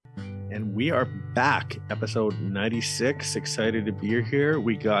and we are back, episode 96. Excited to be here.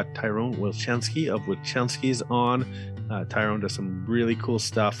 We got Tyrone Wilczynski of Wilczynski's on. Tyrone does some really cool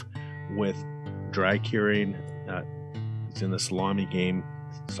stuff with dry curing. He's in the salami game,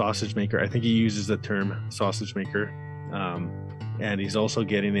 sausage maker. I think he uses the term sausage maker. And he's also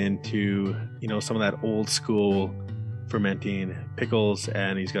getting into, some of that old school fermenting pickles,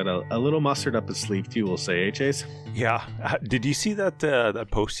 and he's got a little mustard up his sleeve too, we'll say, Chase? Yeah. Did you see that that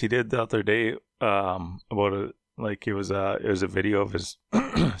post he did the other day about it? Like it was a video of his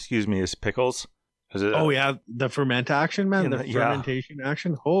his pickles. The ferment action, man. Fermentation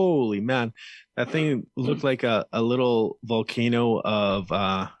action. Holy man, that thing looked like a little volcano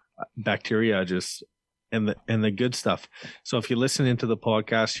of bacteria, just and the good stuff. So if you listen into the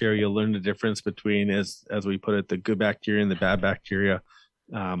podcast here, you'll learn the difference between, as we put it, the good bacteria and the bad bacteria.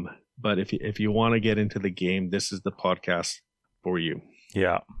 But if you want to get into the game, this is the podcast for you.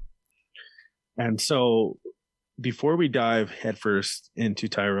 Yeah. And so before we dive headfirst into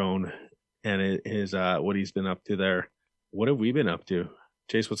Tyrone and his what he's been up to there, what have we been up to?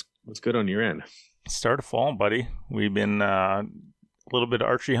 Chase, what's good on your end? Start of fall, buddy. We've been a little bit of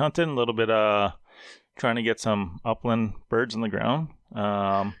archery hunting, a little bit trying to get some upland birds in the ground,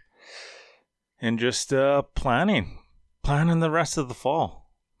 and just planning the rest of the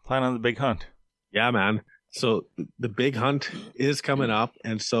fall, planning the big hunt. Yeah, man. So the big hunt is coming up,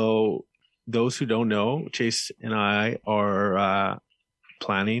 and so those who don't know, Chase and I are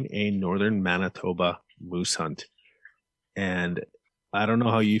planning a northern Manitoba moose hunt, and I don't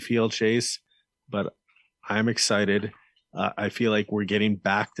know how you feel, Chase, but I'm excited. I feel like we're getting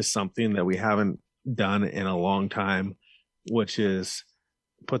back to something that we haven't done in a long time, which is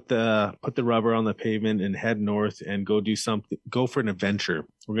put the rubber on the pavement and head north and go for an adventure.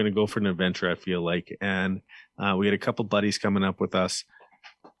 We're going to go for an adventure, I feel like. And we had a couple buddies coming up with us.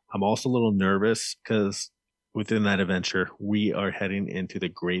 I'm also a little nervous because within that adventure, we are heading into the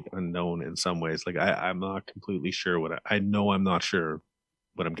great unknown in some ways. Like I'm not completely sure I'm not sure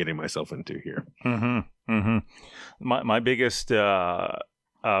what I'm getting myself into here. Mm-hmm. Mm-hmm. My biggest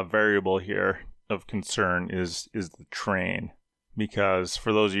variable here of concern is the train, because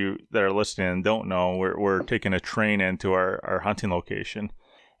for those of you that are listening and don't know, we're taking a train into our hunting location,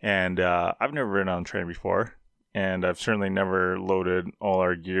 and I've never been on a train before, and I've certainly never loaded all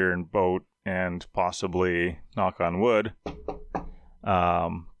our gear and boat and possibly, knock on wood,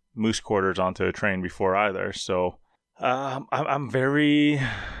 moose quarters onto a train before either. So I'm very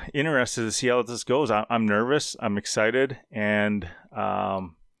interested to see how this goes. I'm nervous, I'm excited, and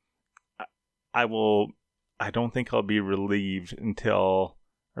I don't think I'll be relieved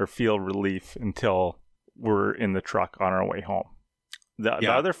feel relief until we're in the truck on our way home. The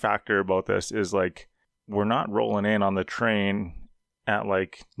other factor about this is, like, we're not rolling in on the train at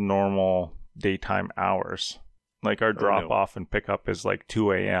like normal daytime hours. Like our drop off and pickup is like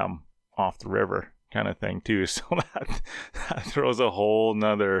 2 a.m. off the river kind of thing too. So that throws a whole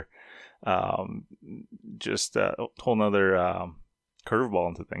nother curveball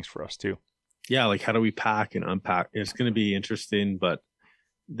into things for us too. Yeah, like how do we pack and unpack? It's going to be interesting, but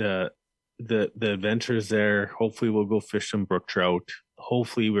the adventures there. Hopefully, we'll go fish some brook trout.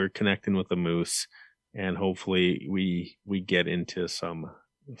 Hopefully, we're connecting with a moose, and hopefully, we get into some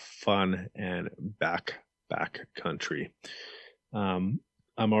fun and back country. I'm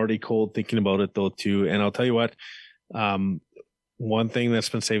already cold thinking about it though too, and I'll tell you what. One thing that's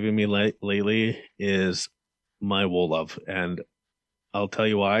been saving me lately is my wool love, and I'll tell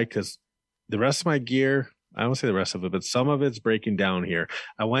you why, because the rest of my gear, I don't say the rest of it, but some of it's breaking down here.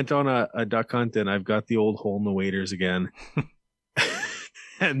 I went on a duck hunt and I've got the old hole in the waders again.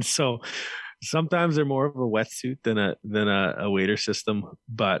 And so sometimes they're more of a wetsuit than a wader system,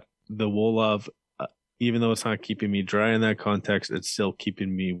 but the wool love, even though it's not keeping me dry in that context, it's still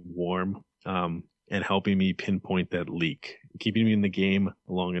keeping me warm, and helping me pinpoint that leak, keeping me in the game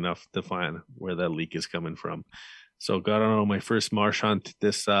long enough to find where that leak is coming from. So got on my first marsh hunt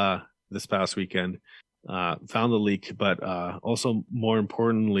this past weekend, found the leak, but also more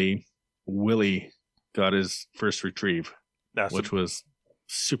importantly, Willie got his first retrieve, which was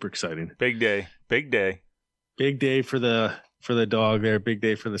super exciting. Big day for the dog there, big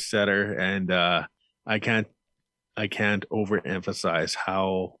day for the setter, and I can't overemphasize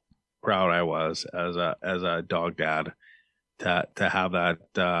how proud I was as a dog dad to have that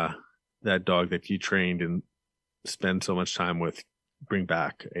dog that you trained and spend so much time with bring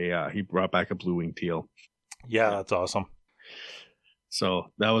back he brought back a blue wing teal. Yeah, that's awesome.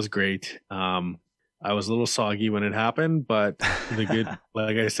 So that was great. I was a little soggy when it happened, but like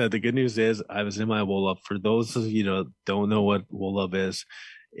I said, the good news is I was in my wool up. For those of you that don't know what wool up is,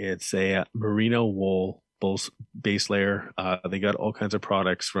 It's a merino wool base layer. They got all kinds of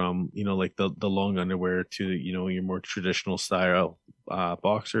products from, like the long underwear to, your more traditional style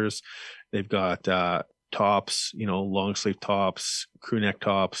boxers. They've got tops, long sleeve tops, crew neck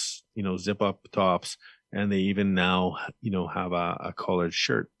tops, zip up tops, and they even now, have a collared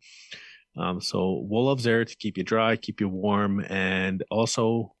shirt. So Wool Love's there to keep you dry, keep you warm, and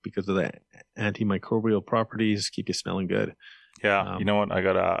also because of the antimicrobial properties, keep you smelling good. Yeah, you know what? I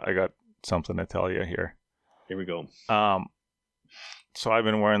got something to tell you here. Here we go. So I've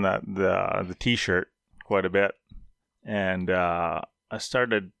been wearing the t-shirt quite a bit, and I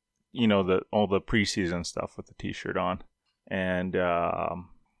started, all the preseason stuff with the t-shirt on, and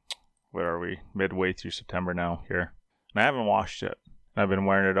where are we? Midway through September now here, and I haven't washed it. I've been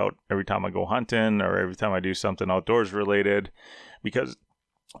wearing it out every time I go hunting or every time I do something outdoors related because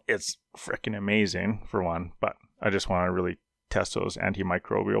it's freaking amazing for one, but I just want to really test those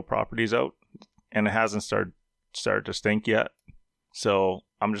antimicrobial properties out, and it hasn't started to stink yet. So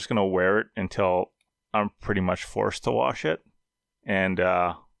I'm just going to wear it until I'm pretty much forced to wash it, and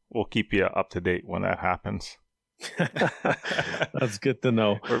we'll keep you up to date when that happens. That's good to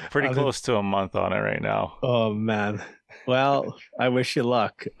know. We're pretty close to a month on it right now. Oh man. Well, I wish you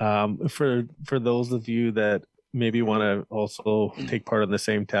luck. For those of you that maybe want to also take part in the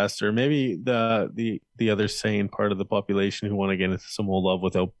same test, or maybe the other sane part of the population who want to get into some Wool Love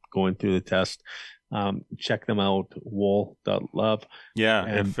without going through the test, check them out, wool.love. Yeah,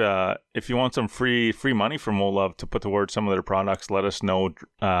 and if you want some free money from Wool Love to put towards some of their products, let us know.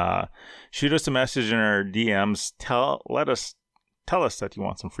 Shoot us a message in our DMs. Tell us that you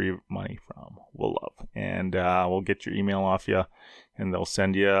want some free money from Wool Love, and we'll get your email off you, and they'll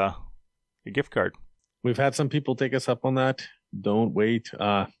send you a gift card. We've had some people take us up on that. Don't wait.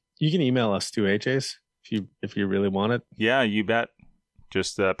 You can email us too, Chase, if you really want it. Yeah, you bet.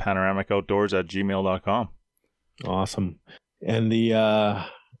 Just panoramicoutdoors@gmail.com. Awesome. And the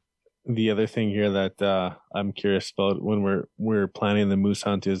other thing here that I'm curious about when we're planning the moose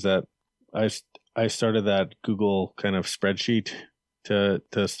hunt is that I started that Google kind of spreadsheet to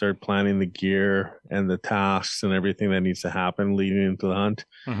start planning the gear and the tasks and everything that needs to happen leading into the hunt.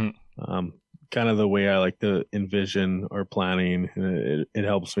 Mm-hmm. Kind of the way I like to envision our planning. It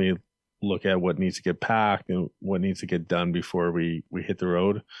helps me look at what needs to get packed and what needs to get done before we hit the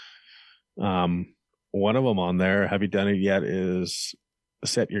road. One of them on there, have you done it yet, is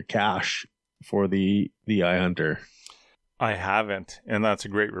set your cache for the iHunter. I haven't, and that's a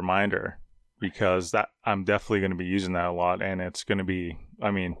great reminder because that I'm definitely going to be using that a lot, and it's going to be,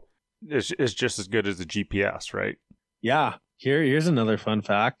 it's just as good as the GPS, right? Yeah. Here's another fun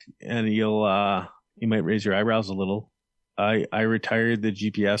fact, and you might raise your eyebrows a little. I retired the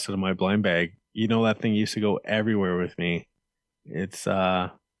GPS out of my blind bag. That thing used to go everywhere with me. It's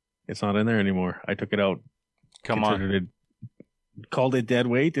not in there anymore. I took it out. Called it dead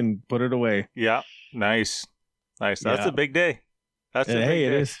weight and put it away. Yeah, nice. That's a big day. It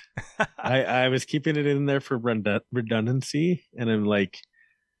is. I was keeping it in there for redundancy, and I'm like,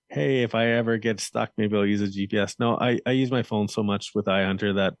 hey, if I ever get stuck, maybe I'll use a GPS. No, I use my phone so much with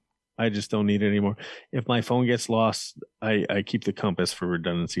iHunter that I just don't need it anymore. If my phone gets lost, I keep the compass for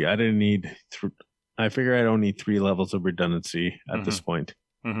redundancy. I didn't need. I figure I don't need 3 levels of redundancy at this point.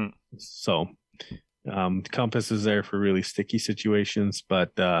 Mm-hmm. So, compass is there for really sticky situations,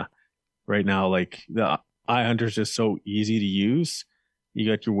 but right now, like the iHunter is just so easy to use. You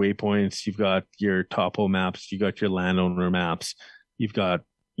got your waypoints, you've got your topo maps, you got your landowner maps, you've got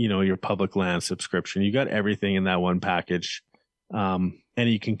your public land subscription. You got everything in that one package. And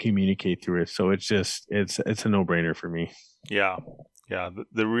you can communicate through it. So it's a no-brainer for me. Yeah.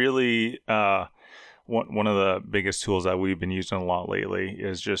 The really one of the biggest tools that we've been using a lot lately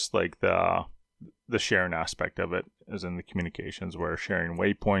is just like the sharing aspect of it, as in the communications, where sharing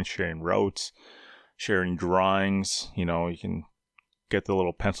waypoints, sharing routes, sharing drawings. You can get the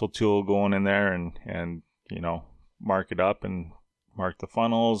little pencil tool going in there and mark it up and mark the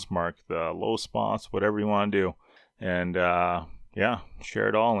funnels, mark the low spots, whatever you want to do. And share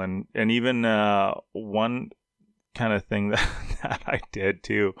it all. And even one kind of thing that I did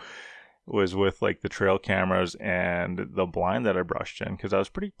too was with like the trail cameras and the blind that I brushed in, because I was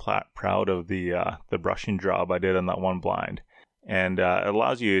pretty proud of the brushing job I did on that one blind. And it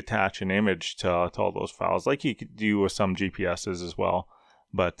allows you to attach an image to all those files, like you could do with some GPSs as well.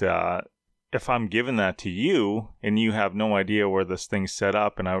 But if I'm giving that to you and you have no idea where this thing's set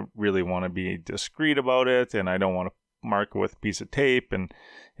up, and I really want to be discreet about it, and I don't want to mark it with a piece of tape and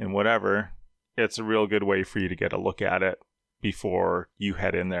whatever, it's a real good way for you to get a look at it before you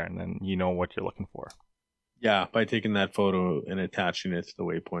head in there, and then you know what you're looking for. Yeah, by taking that photo and attaching it to the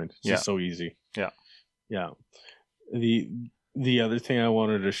waypoint. It's just so easy. Yeah. Yeah. The other thing I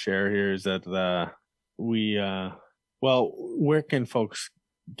wanted to share here is that where can folks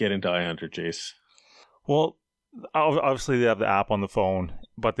get into iHunter, Jace? Well, obviously they have the app on the phone,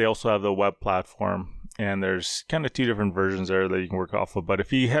 but they also have the web platform, and there's kind of two different versions there that you can work off of. But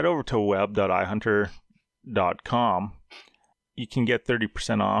if you head over to web.ihunter.com, you can get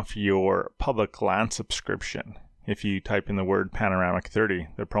 30% off your public land subscription if you type in the word Panoramic 30,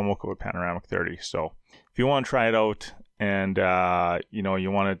 the promo code Panoramic 30. So if you want to try it out and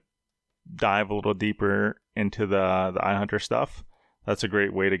you want to dive a little deeper into the iHunter stuff, that's a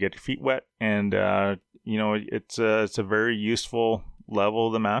great way to get your feet wet. And it's a very useful level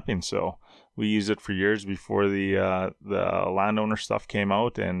of the mapping. So we used it for years before the landowner stuff came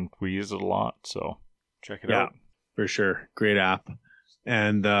out, and we use it a lot. So check it out. For sure. Great app.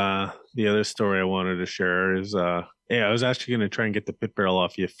 And the other story I wanted to share is I was actually going to try and get the pit barrel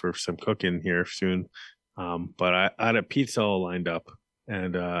off you for some cooking here soon. But I had a pizza all lined up,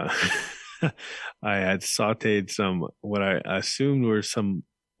 and I had sauteed some what I assumed were some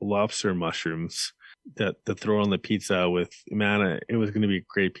lobster mushrooms to throw on the pizza with. Man, it was going to be a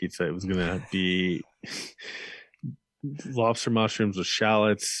great pizza. It was going to be lobster mushrooms with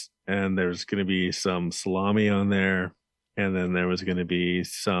shallots, and there's going to be some salami on there, and then there was going to be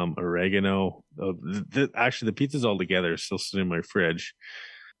some oregano. Actually, the pizza's all together, still sitting in my fridge.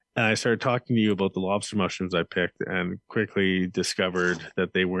 And I started talking to you about the lobster mushrooms I picked, and quickly discovered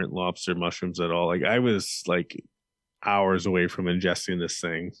that they weren't lobster mushrooms at all. Like, I was like hours away from ingesting this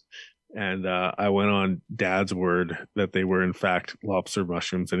thing. And I went on Dad's word that they were in fact lobster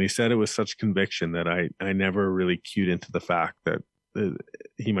mushrooms. And he said it with such conviction that I never really cued into the fact that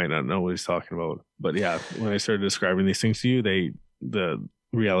he might not know what he's talking about. But yeah, when I started describing these things to you, the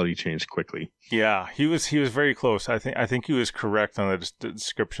reality changed quickly. Yeah, he was very close. I think he was correct on the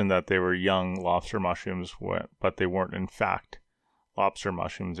description that they were young lobster mushrooms, but they weren't in fact lobster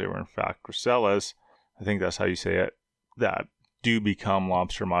mushrooms. They were in fact gracellas. I think that's how you say it. That do become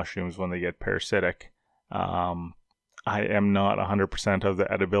lobster mushrooms when they get parasitic. I am not 100% of the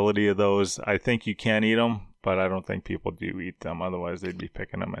edibility of those. I think you can eat them, but I don't think people do eat them. Otherwise, they'd be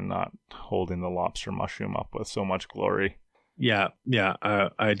picking them and not holding the lobster mushroom up with so much glory. Yeah.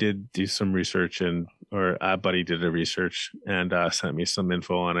 I did do some research, or a buddy did a research and sent me some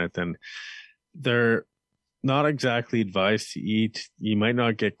info on it. And they're not exactly advised to eat. You might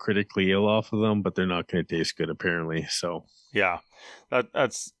not get critically ill off of them, but they're not going to taste good, apparently. So yeah,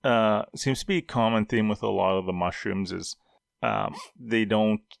 that's seems to be a common theme with a lot of the mushrooms is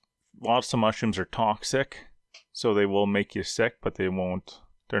lots of mushrooms are toxic, so they will make you sick, but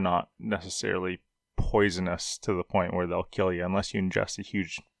they're not necessarily poisonous to the point where they'll kill you unless you ingest a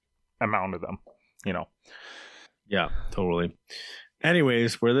huge amount of them, Yeah, totally.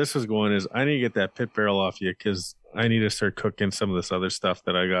 Anyways, where this is going is I need to get that pit barrel off you because I need to start cooking some of this other stuff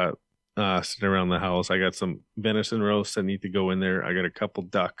that I got sitting around the house. I got some venison roasts that need to go in there. I got a couple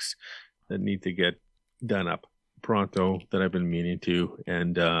ducks that need to get done up pronto that I've been meaning to.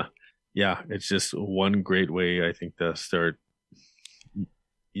 And yeah, it's just one great way, I think, to start,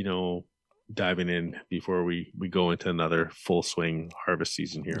 diving in before we go into another full swing harvest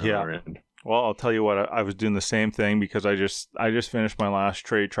season here on our end. Well, I'll tell you what, I was doing the same thing because I just finished my last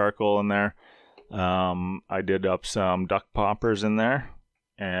tray charcoal in there. I did up some duck poppers in there,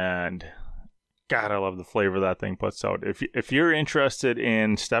 and God, I love the flavor that thing puts out. If you're interested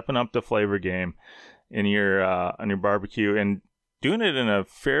in stepping up the flavor game in your on your barbecue and doing it in a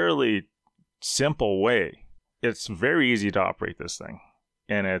fairly simple way, it's very easy to operate this thing,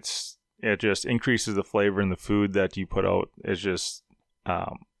 and it just increases the flavor in the food that you put out. It's just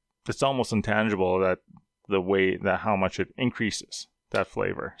it's almost intangible that the way that how much it increases that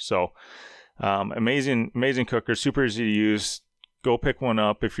flavor. So amazing cooker, super easy to use. Go pick one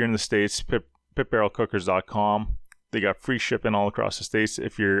up if you're in the States. pitbarrelcookers.com. They got free shipping all across the States.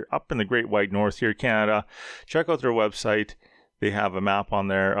 If you're up in the Great White North here, Canada, check out their website. They have a map on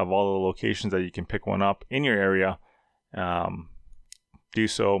there of all the locations that you can pick one up in your area. Do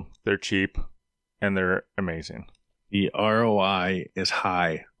so. They're cheap and they're amazing. The ROI is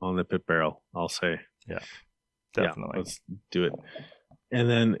high on the pit barrel, I'll say. Yeah, definitely. Yeah, let's do it. And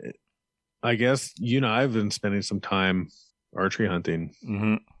then I guess I've been spending some time archery hunting,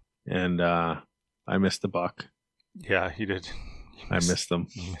 and I missed the buck. Yeah, you did. I missed them.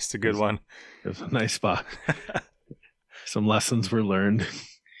 You missed a good one. It was a nice spot. Some lessons were learned,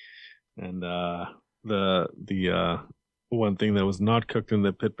 and the one thing that was not cooked in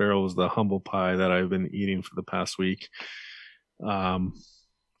the pit barrel was the humble pie that I've been eating for the past week.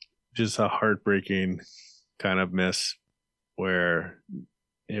 Just a heartbreaking kind of miss where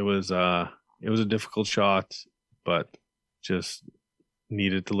it was a difficult shot, but just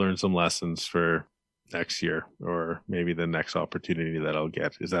needed to learn some lessons for next year or maybe the next opportunity that I'll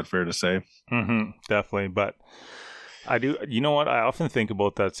get. Is that fair to say? Definitely. But I do, you know what? I often think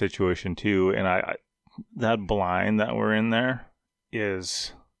about that situation too. And that blind that we're in there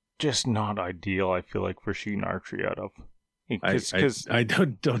is just not ideal, I feel like, for shooting archery out of. I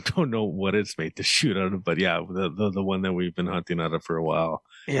don't know what it's made to shoot out of, but yeah, the one that we've been hunting out of for a while.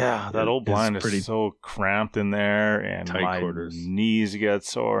 Yeah, that old blind is so cramped in there, and my knees get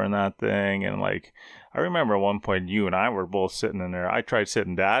sore in that thing. And like, I remember at one point you and I were both sitting in there. I tried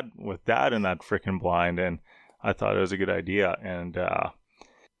sitting with dad in that freaking blind, and I thought it was a good idea. And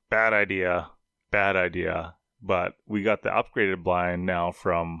bad idea. But we got the upgraded blind now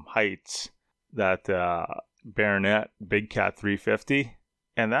from Heights, that Baronet Big Cat 350,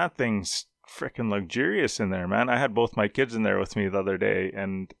 and that thing's freaking luxurious in there, man. I had both my kids in there with me the other day,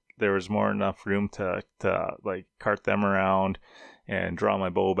 and there was more enough room to like cart them around and draw my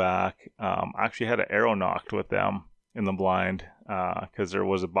bow back. I actually had an arrow knocked with them in the blind because there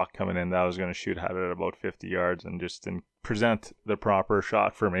was a buck coming in that I was going to shoot at it about 50 yards and just didn't present the proper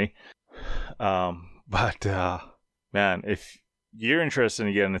shot for me. But man, if you're interested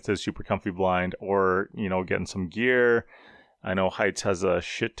in getting into a super comfy blind, or getting some gear, I know Heights has a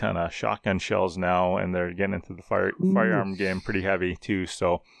shit ton of shotgun shells now, and they're getting into the firearm game pretty heavy too.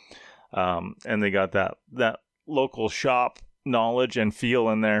 So, and they got that local shop knowledge and feel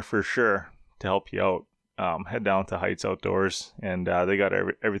in there for sure to help you out. Head down to Heights Outdoors, and they got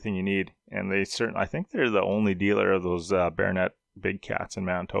everything you need. And I think they're the only dealer of those Baronet Big Cats in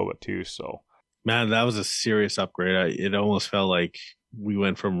Manitoba too. So. Man, that was a serious upgrade. It almost felt like we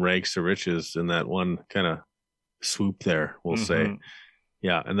went from rags to riches in that one kind of swoop there, we'll say.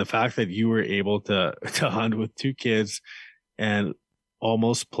 Yeah, and the fact that you were able to hunt with two kids and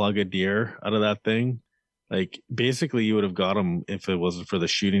almost plug a deer out of that thing, like basically you would have got them if it wasn't for the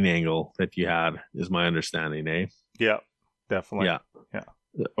shooting angle that you had, is my understanding, eh? Yeah, definitely. Yeah.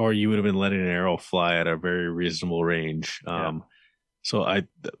 Or you would have been letting an arrow fly at a very reasonable range. So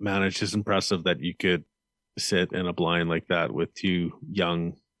it's just impressive that you could sit in a blind like that with two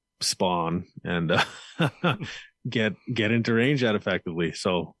young spawn and get into range that effectively.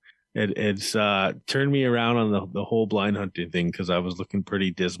 So it's turned me around on the whole blind hunting thing, because I was looking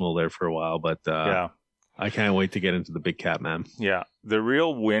pretty dismal there for a while. But I can't wait to get into the big cat, man. Yeah, the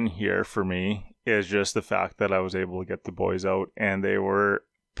real win here for me is just the fact that I was able to get the boys out, and they were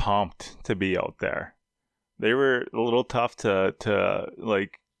pumped to be out there. They were a little tough to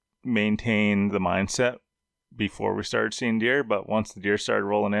like maintain the mindset before we started seeing deer, but once the deer started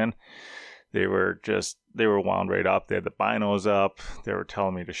rolling in, they were wound right up. They had the binos up. They were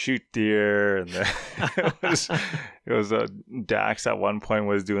telling me to shoot deer, and it was Dax at one point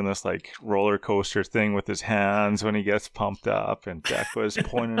was doing this like roller coaster thing with his hands when he gets pumped up, and Deck was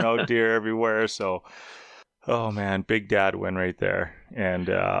pointing out deer everywhere. So. Oh man, big dad win right there. And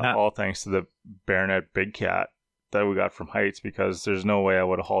all thanks to the Baronet Big Cat that we got from Heights, because there's no way I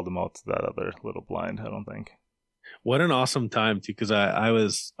would have hauled them out to that other little blind, I don't think. What an awesome time too, because I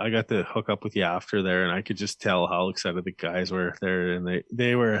got to hook up with you after there, and I could just tell how excited the guys were there, and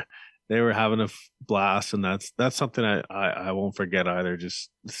they were having a blast, and that's something I won't forget either, just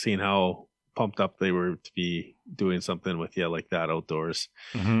seeing how pumped up they were to be doing something with you like that outdoors.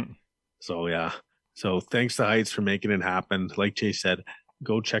 So yeah. So thanks to Heights for making it happen. Like Chase said,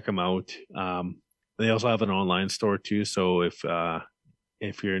 go check them out. They also have an online store too. So if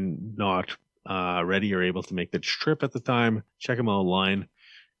you're not ready or able to make the trip at the time, check them out online,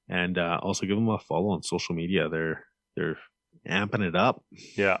 and also give them a follow on social media. They're amping it up.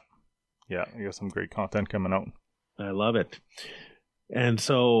 Yeah, you got some great content coming out. I love it. And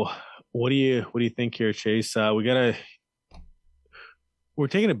so, what do you think here, Chase? We're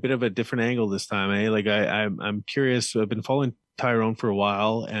taking a bit of a different angle this time, eh? Like I'm curious. I've been following Tyrone for a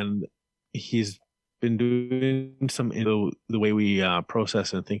while, and he's been doing some the way we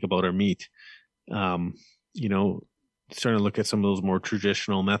process and think about our meat. Starting to look at some of those more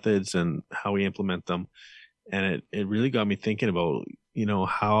traditional methods and how we implement them, and it really got me thinking about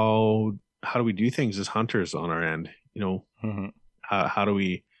how do we do things as hunters on our end?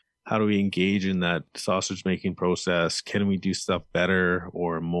 How do we engage in that sausage making process? Can we do stuff better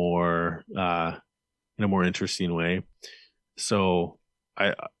or more in a more interesting way? So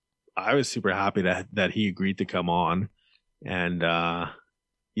I was super happy that he agreed to come on, and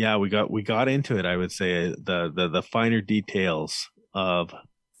we got into it. I would say the finer details of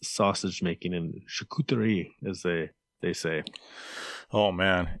sausage making and charcuterie, as they say. Oh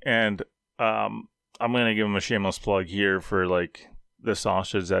man, and I'm going to give him a shameless plug here for like the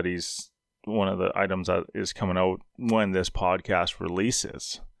sausage that one of the items that is coming out when this podcast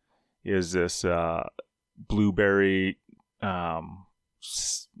releases is this blueberry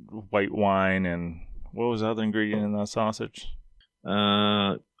white wine, and what was the other ingredient in that sausage?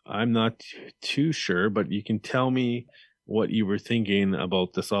 I'm not too sure, but you can tell me what you were thinking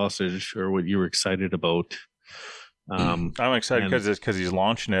about the sausage or what you were excited about. I'm excited because he's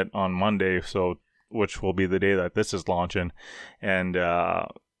launching it on Monday, so which will be the day that this is launching, and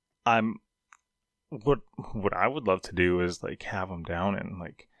what I would love to do is like have him down and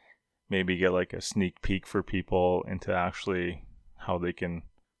like maybe get like a sneak peek for people into actually how they can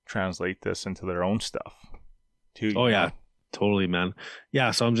translate this into their own stuff too. Oh yeah, totally, man.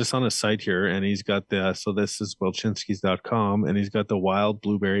 Yeah, so I'm just on a site here, and he's got so this is Wilchinskis.com, and he's got the wild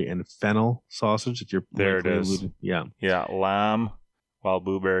blueberry and fennel sausage that you're there it is. alluded. Yeah, lamb, wild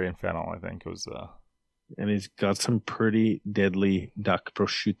blueberry, and fennel. I think it was and he's got some pretty deadly duck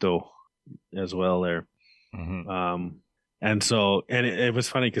prosciutto as well there. Mm-hmm. And so, and it was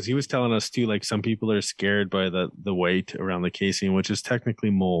funny because he was telling us too, like some people are scared by the weight around the casing, which is technically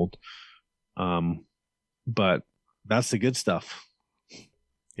mold. But that's the good stuff.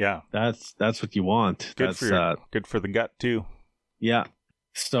 Yeah. That's what you want. Good for the gut too. Yeah.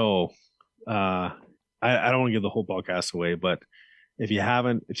 So, I don't want to give the whole podcast away, but if you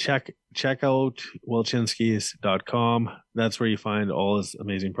haven't, check out Wilchinskis.com. That's where you find all his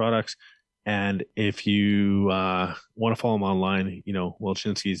amazing products. And if you want to follow him online,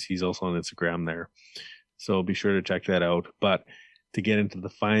 Wilchinskis, he's also on Instagram there. So be sure to check that out. But to get into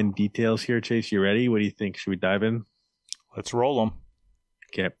the fine details here, Chase, you ready? What do you think? Should we dive in? Let's roll them.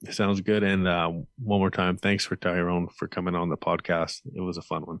 Okay, sounds good. And one more time, thanks for Tyrone for coming on the podcast. It was a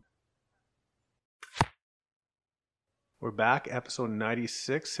fun one. We're back, episode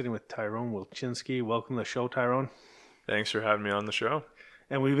 96, sitting with Tyrone Wilchinski. Welcome to the show, Tyrone. Thanks for having me on the show.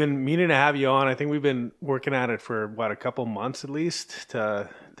 And we've been meaning to have you on. I think we've been working at it for, a couple months at least to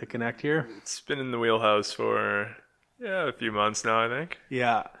connect here. It's been in the wheelhouse for, a few months now, I think.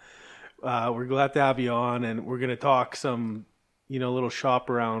 Yeah. We're glad to have you on, and we're going to talk some, little shop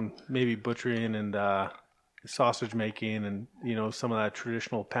around maybe butchering and sausage making and, some of that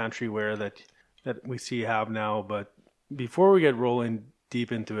traditional pantry ware that we see you have now. But before we get rolling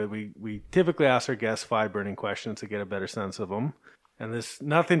deep into it, we typically ask our guests 5 burning questions to get a better sense of them. And this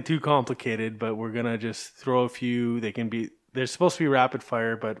nothing too complicated, but we're going to just throw a few. They're supposed to be rapid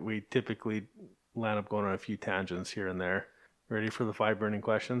fire, but we typically land up going on a few tangents here and there. Ready for the 5 burning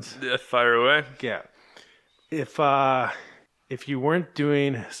questions? Yeah, fire away. Yeah. If you weren't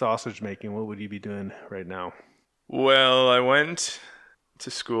doing sausage making, what would you be doing right now? Well, I went to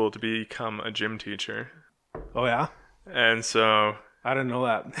school to become a gym teacher. Oh yeah? And so I didn't know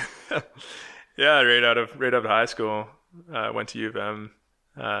that. Yeah, right out of high school. I went to U of M.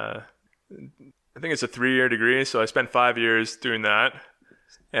 I think it's a 3-year degree, so I spent 5 years doing that,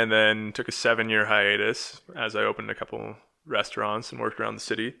 and then took a 7-year hiatus as I opened a couple restaurants and worked around the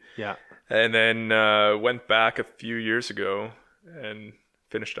city. Yeah. And then went back a few years ago and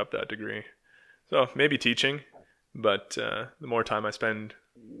finished up that degree. So maybe teaching, but the more time I spend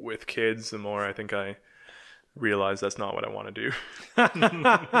with kids, the more I think I realize that's not what I want to do.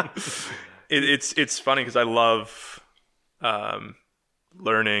 It's funny because I love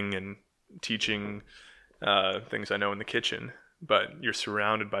learning and teaching things I know in the kitchen, but you're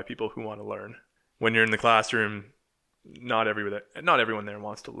surrounded by people who want to learn. When you're in the classroom, not everyone there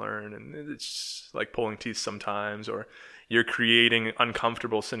wants to learn, and it's like pulling teeth sometimes, or you're creating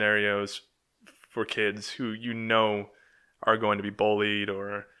uncomfortable scenarios for kids who are going to be bullied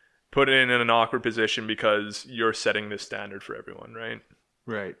or put in an awkward position because you're setting this standard for everyone, right?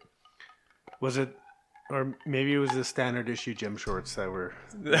 Right. Was it, or maybe it was the standard issue gym shorts that were...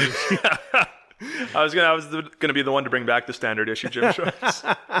 I was gonna be the one to bring back the standard issue gym shorts.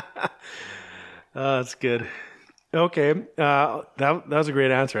 That's good. Okay, that was a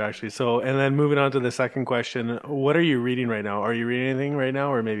great answer actually. So, and then moving on to the second question, what are you reading right now? Are you reading anything right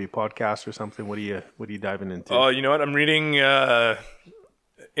now, or maybe podcast or something? What are you diving into? Oh, you know what? I'm reading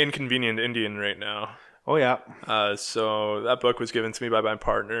Inconvenient Indian right now. Oh yeah. So that book was given to me by my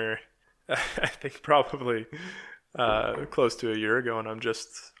partner, I think probably close to a year ago, and I'm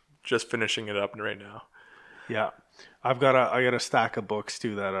just finishing it up right now. Yeah. I got a stack of books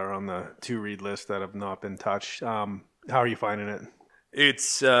too that are on the to read list that have not been touched. How are you finding it?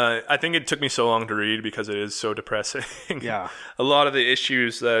 It's I think it took me so long to read because it is so depressing. Yeah. A lot of the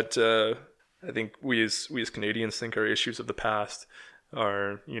issues that I think we as Canadians think are issues of the past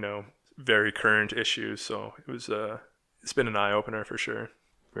are, very current issues. So it's been an eye opener for sure.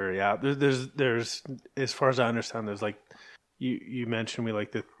 Very, yeah. There's as far as I understand, there's like you mentioned, we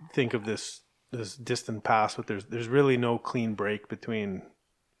like to think of this distant past, but there's really no clean break between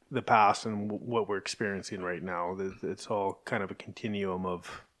the past and what we're experiencing right now. It's all kind of a continuum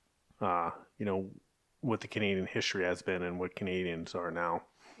of, what the Canadian history has been and what Canadians are now.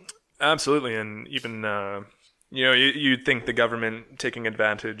 Absolutely, and even you'd think the government taking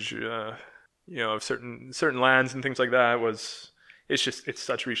advantage, of certain lands and things like that it's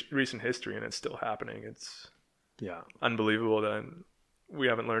such recent history, and it's still happening. It's unbelievable that we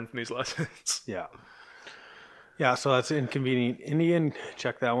haven't learned from these lessons. Yeah, so that's Inconvenient Indian.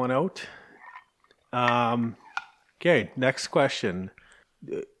 Check that one out. Okay, next question.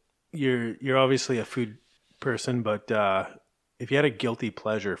 You're obviously a food person, but if you had a guilty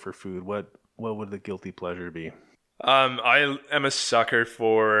pleasure for food, what would the guilty pleasure be? I am a sucker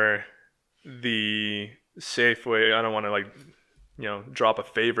for the Safeway. I don't want to drop a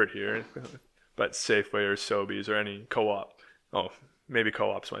favorite here, but Safeway or Sobeys or any Co-op. Oh, maybe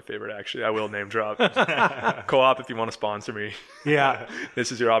Co-op's my favorite, actually. I will name drop. Co-op, if you want to sponsor me. Yeah.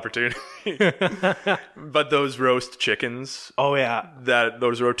 This is your opportunity. But those roast chickens. Oh, yeah.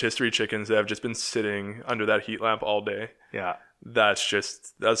 Those rotisserie chickens that have just been sitting under that heat lamp all day. Yeah. That's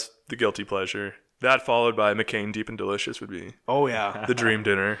the guilty pleasure. That followed by McCain Deep and Delicious would be the dream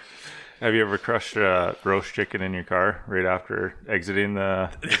dinner. Have you ever crushed a roast chicken in your car right after exiting the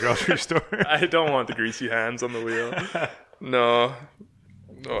grocery store? I don't want the greasy hands on the wheel. No,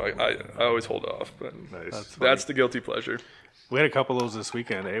 I always hold off. But nice. That's the guilty pleasure. We had a couple of those this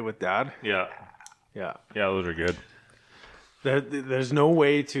weekend, with Dad. Yeah. Those are good. There's no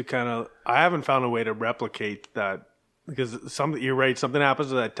way to I haven't found a way to replicate that, because you're right. Something happens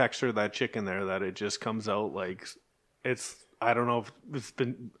to that texture of that chicken there that it just comes out like it's. I don't know if it's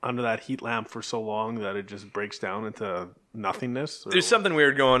been under that heat lamp for so long that it just breaks down into nothingness. There's something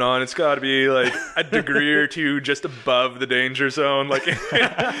weird going on. It's got to be like a degree or two just above the danger zone, like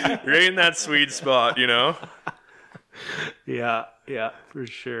right in that sweet spot, Yeah, for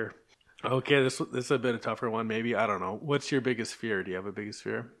sure. Okay, this is a bit of a tougher one. Maybe, I don't know. What's your biggest fear? Do you have a biggest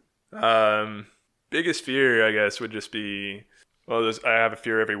fear? Biggest fear, I guess, would just be. Well, I have a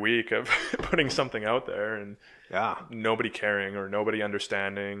fear every week of putting something out there and nobody caring or nobody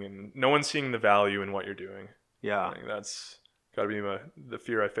understanding and no one seeing the value in what you're doing. Yeah. I think that's got to be the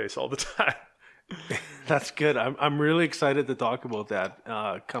fear I face all the time. That's good. I'm really excited to talk about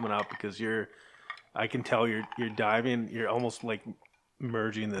that coming up, because I can tell you're diving, you're almost like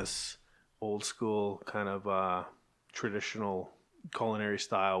merging this old school kind of traditional culinary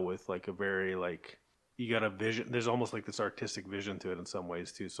style with like a very like, you got a vision. There's almost like this artistic vision to it in some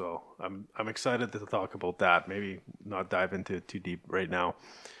ways too. So I'm excited to talk about that. Maybe not dive into it too deep right now.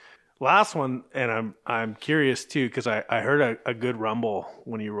 Last one, and I'm curious too, because I heard a good rumble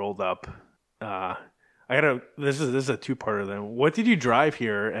when you rolled up. This is a two-parter then. What did you drive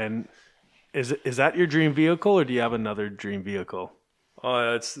here, and is that your dream vehicle, or do you have another dream vehicle?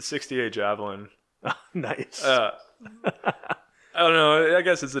 Oh, it's the '68 Javelin. Nice. I don't know. I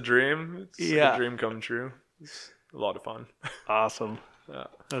guess it's a dream. It's like a dream come true. It's a lot of fun. Awesome. Yeah.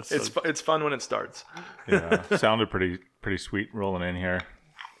 It's fun when it starts. Yeah. Sounded pretty sweet rolling in here.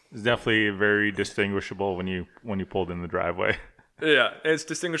 It's definitely very distinguishable when you pulled in the driveway. Yeah, it's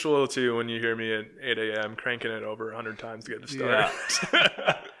distinguishable too when you hear me at 8 a.m. cranking it over 100 times to get to start.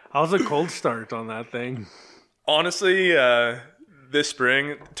 Yeah. How's a cold start on that thing? Honestly, this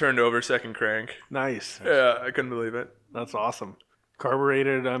spring turned over second crank. Nice. Yeah, I couldn't believe it. That's awesome.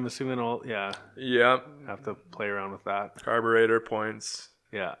 Carbureted, I'm assuming all. Yeah. Yeah. Have to play around with that. Carburetor points.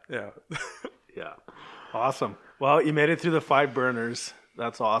 Yeah. Yeah. Yeah. Awesome. Well, you made it through the 5 burners.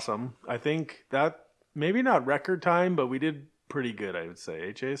 That's awesome. I think that maybe not record time, but we did pretty good, I would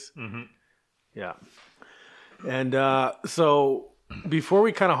say. Chase? Mm-hmm. Yeah. And so before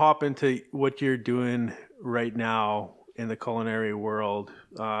we kind of hop into what you're doing right now in the culinary world,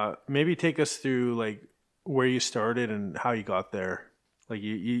 maybe take us through like where you started and how you got there. Like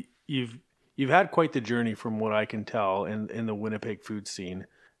you've had quite the journey from what I can tell in the Winnipeg food scene,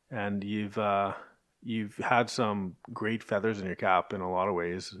 and you've had some great feathers in your cap in a lot of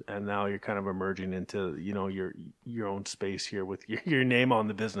ways, and now you're kind of emerging into your own space here with your name on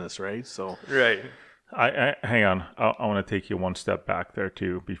the business, right? So right. I hang on. I want to take you one step back there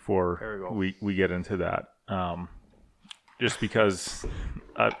too before we get into that. Just because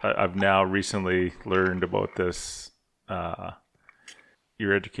I've now recently learned about this,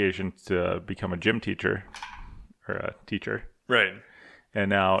 your education to become a gym teacher or a teacher, right?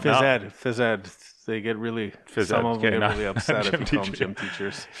 And now phys ed, they get really some of them get really upset if you call them gym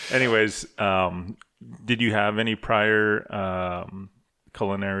teachers. Anyways, did you have any prior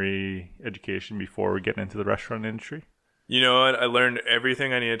culinary education before we get into the restaurant industry? You know what? I learned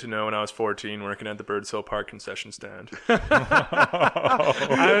everything I needed to know when I was 14 working at the Birds Hill Park concession stand. We're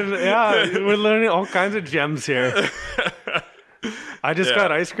learning all kinds of gems here. I just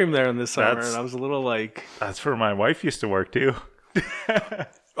got ice cream there in the summer, and I was a little like... That's where my wife used to work, too.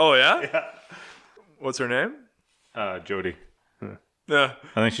 Oh, yeah? Yeah. What's her name? Jody. Yeah.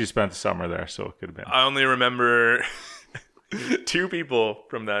 I think she spent the summer there, so it could have been. I only remember 2 people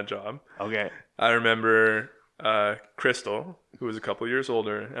from that job. Okay. I remember Crystal, who was a couple years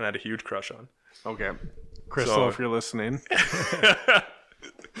older and I had a huge crush on. Okay. Crystal, if you're listening.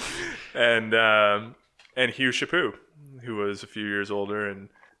 And Hugh Chaput, who was a few years older and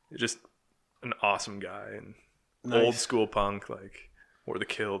just an awesome guy and old school punk, like wore the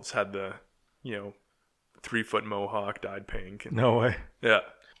kilts, had the 3-foot mohawk, dyed pink. And, no way. Yeah.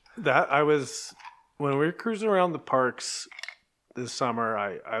 When we were cruising around the parks this summer,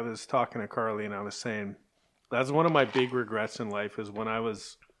 I was talking to Carly and I was saying, that's one of my big regrets in life is when I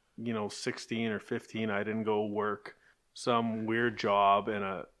was, 16 or 15, I didn't go work some weird job in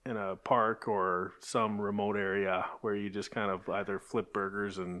a park or some remote area where you just kind of either flip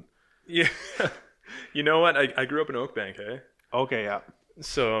burgers and... Yeah. You know what? I grew up in Oakbank, eh? Okay, yeah.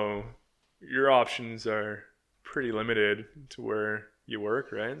 So your options are pretty limited to where you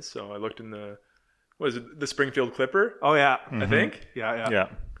work, right? So I looked in the Springfield Clipper? Oh, yeah. I think? Yeah.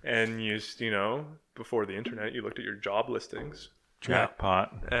 And before the internet, you looked at your job listings.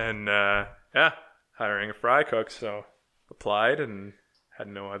 Jackpot. And hiring a fry cook. So applied and had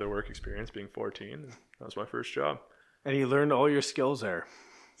no other work experience being 14. That was my first job. And you learned all your skills there.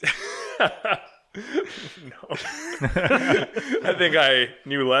 No. I think I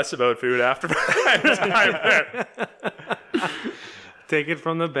knew less about food after my time there. Take it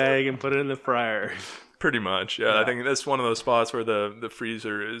from the bag and put it in the fryer. Pretty much, yeah. I think that's one of those spots where the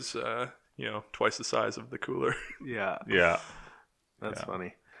freezer is, twice the size of the cooler. Yeah. That's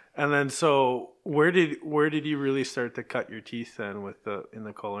funny. And then, so where did you really start to cut your teeth then in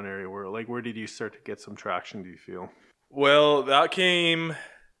the culinary world? Like, where did you start to get some traction? Do you feel? Well, that came.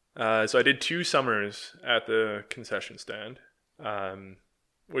 So I did 2 summers at the concession stand,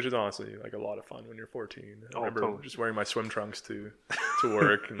 which is honestly like a lot of fun when you're 14. I remember just wearing my swim trunks to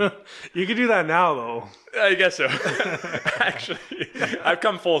work. And you could do that now, though. I guess so. Actually, I've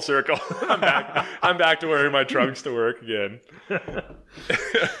come full circle. I'm back to wearing my trunks to work again.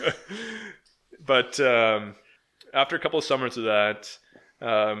 But after a couple of summers of that,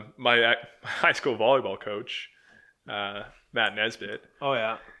 my high school volleyball coach, Matt Nesbitt. Oh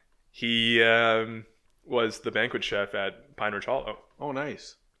yeah. He was the banquet chef at Pine Ridge Hollow. Oh,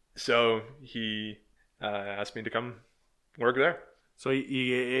 nice. So he asked me to come work there. So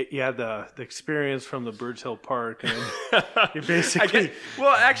you had the experience from the Birds Hill Park, and you basically...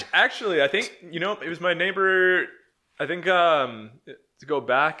 Actually, I think, it was my neighbor. I think to go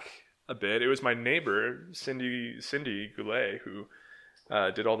back a bit, it was my neighbor, Cindy Goulet, who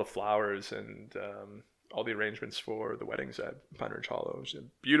did all the flowers and all the arrangements for the weddings at Pine Ridge Hollow. She's a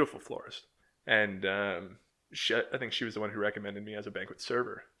beautiful florist. And I think she was the one who recommended me as a banquet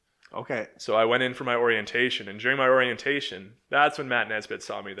server. Okay. So I went in for my orientation, and during my orientation, that's when Matt Nesbitt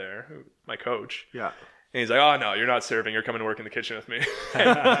saw me there, my coach. Yeah. And he's like, "Oh, no, you're not serving. You're coming to work in the kitchen with me." And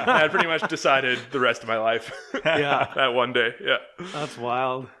I pretty much decided the rest of my life. Yeah. That one day. Yeah. That's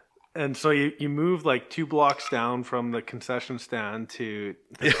wild. And so you moved like 2 blocks down from the concession stand to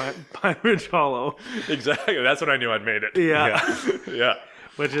Pine Ridge Hollow. Exactly. That's when I knew I'd made it. Yeah. Yeah.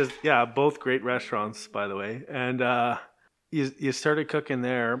 Which is, both great restaurants, by the way. And you started cooking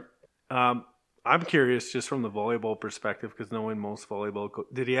there. I'm curious, just from the volleyball perspective, because knowing most volleyball,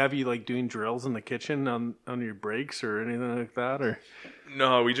 did he have you like doing drills in the kitchen on your breaks or anything like that, or?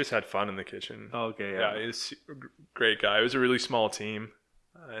 No, we just had fun in the kitchen. Okay, yeah, he's a great guy. It was a really small team,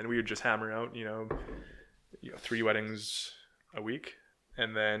 and we would just hammer out, 3 weddings a week,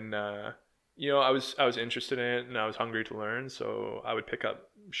 and then I was interested in it, and I was hungry to learn, so I would pick up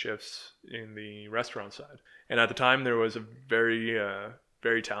shifts in the restaurant side. And at the time, there was a very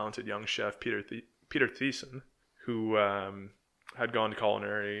very talented young chef, Peter Thiessen, who had gone to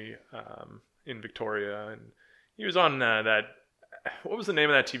culinary in Victoria, and he was on that. What was the name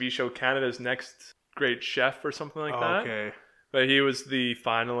of that TV show? Canada's Next Great Chef or something like that. Okay. But he was the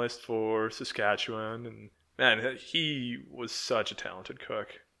finalist for Saskatchewan, and man, he was such a talented cook.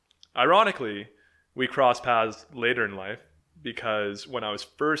 Ironically, we crossed paths later in life because when I was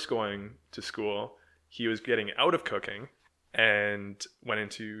first going to school, he was getting out of cooking and went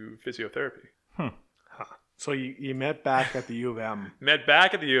into physiotherapy. So you met back at the U of M. Met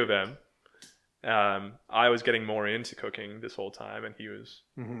back at the U of M. I was getting more into cooking this whole time, and he was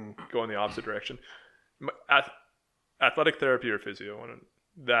going the opposite direction. Athletic therapy or physio, in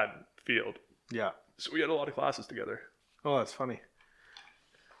that field. Yeah. So we had a lot of classes together. Oh, that's funny.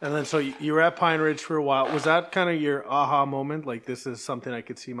 And then so you were at Pine Ridge for a while. Was that kind of your aha moment? Like, this is something I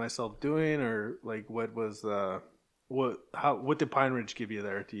could see myself doing, or like what was what did Pine Ridge give you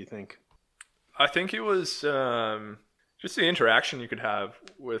there, do you think? I think it was just the interaction you could have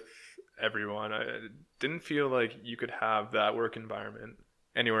with everyone. I didn't feel like you could have that work environment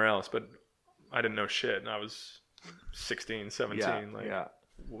anywhere else, but I didn't know shit, and I was 16, 17.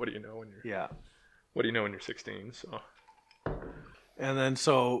 What do you know when you're what do you know when you're 16? So. And then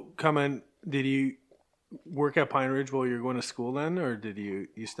did you work at Pine Ridge while you were going to school then, or did you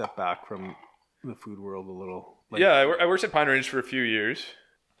step back from the food world a little? I worked at Pine Ridge for a few years.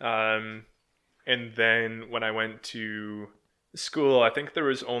 And then when I went to school, I think there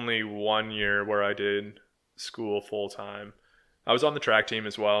was only 1 year where I did school full time. I was on the track team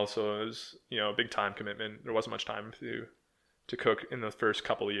as well, so it was, a big time commitment. There wasn't much time to cook in the first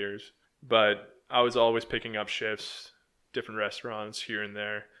couple of years, but I was always picking up shifts, different restaurants here and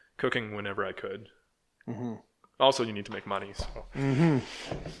there, cooking whenever I could. Mm-hmm. Also, you need to make money, so. Mm-hmm.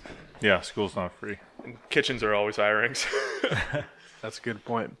 Yeah, school's not free. And kitchens are always hiring. That's a good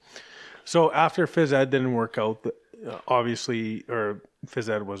point. So after phys ed didn't work out, obviously, or phys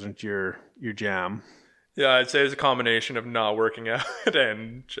ed wasn't your jam. Yeah, I'd say it's a combination of not working out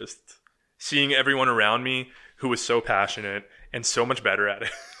and just seeing everyone around me who was so passionate and so much better at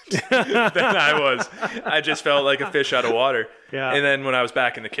it than I was. I just felt like a fish out of water. Yeah. And then when I was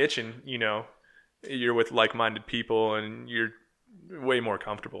back in the kitchen, you're with like-minded people and you're way more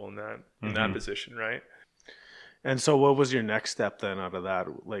comfortable in that position, right? And so what was your next step then out of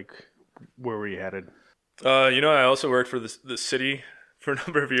that? Like, where were you headed? I also worked for the city for a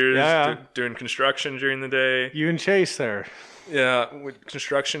number of years, doing construction during the day. You and Chase there. Yeah, with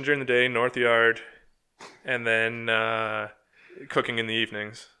construction during the day, North Yard, and then cooking in the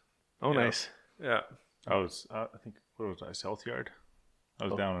evenings. Oh, nice. Yeah. I was, I think, what was I, South Yard? I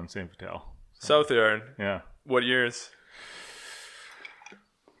was down in St. Vital. South Yard? Yeah. What years?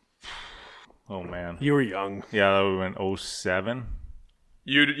 Oh, man. You were young. Yeah, that would have been 07.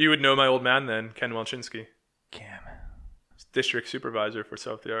 You would know my old man then, Ken Welchinsky. Ken. District supervisor for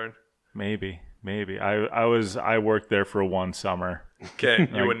South Yard. Maybe. I worked there for 1 summer. Okay,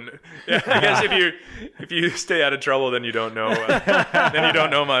 you wouldn't. Yeah, I guess if you stay out of trouble, then you don't know. Then you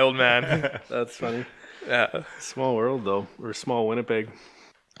don't know my old man. That's funny. Yeah, small world though, or small Winnipeg.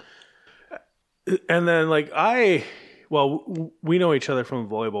 And then we know each other from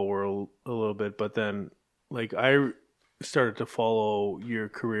the volleyball world a little bit, but then I started to follow your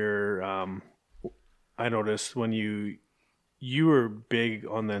career. I noticed when you were big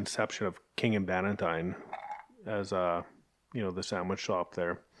on the inception of King and Bannatyne as the sandwich shop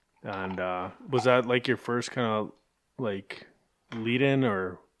there. And was that like your first kind of like lead in,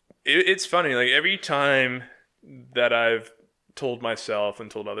 or? It's funny. Like every time that I've told myself and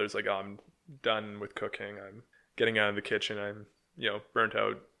told others, like, oh, I'm done with cooking, I'm getting out of the kitchen, I'm, burnt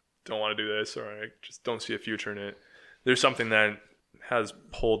out, don't want to do this, or I just don't see a future in it. There's something that has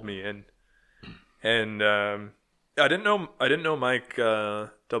pulled me in. And I didn't know Mike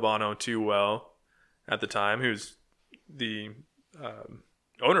Dalbano too well at the time, who's the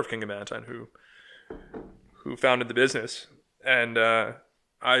owner of King and Bannatyne, who founded the business. And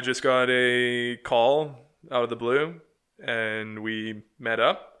I just got a call out of the blue, and we met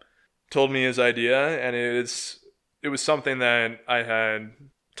up, told me his idea, and it was something that I had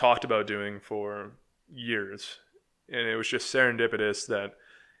talked about doing for years. And it was just serendipitous that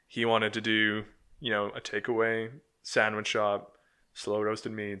he wanted to do, a takeaway sandwich shop, slow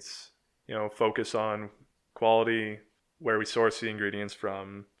roasted meats, focus on quality, where we source the ingredients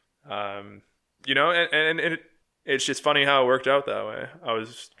from, and it's just funny how it worked out that way. I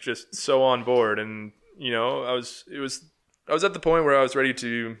was just so on board, and I was at the point where I was ready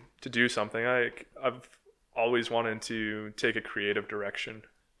to do something. I've always wanted to take a creative direction,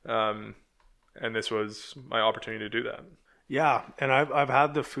 and this was my opportunity to do that. Yeah, and I've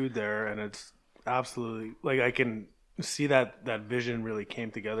had the food there, and it's absolutely I can see that vision really came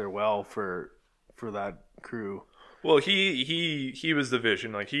together well for that crew. Well, he was the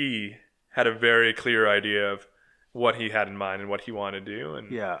vision. Like, he had a very clear idea of what he had in mind and what he wanted to do,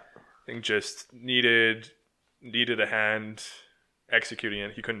 and I think just needed a hand executing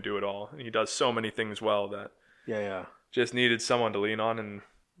it. He couldn't do it all, and he does so many things well that just needed someone to lean on, and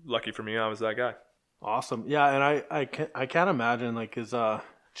lucky for me, I was that guy. Awesome. Yeah, and I can't imagine, because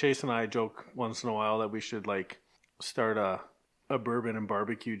Chase and I joke once in a while that we should start a a bourbon and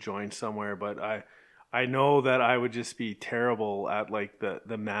barbecue joint somewhere, but I know that I would just be terrible at like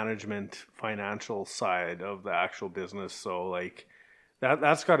the management financial side of the actual business. So like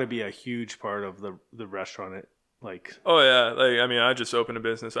that's got to be a huge part of the restaurant. Like, oh yeah, like I mean, I just opened a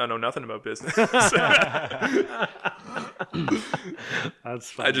business. I know nothing about business. that's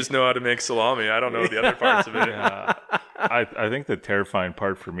funny. I just know how to make salami. I don't know the other parts of it. Yeah. I think the terrifying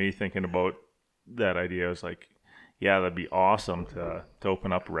part for me thinking about that idea was like, yeah, that'd be awesome to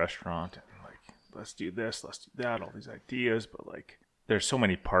open up a restaurant and like, let's do this, let's do that, all these ideas, but like there's so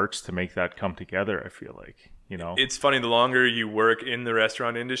many parts to make that come together, I feel like, you know. It's funny, the longer you work in the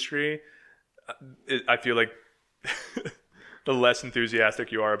restaurant industry, I feel like the less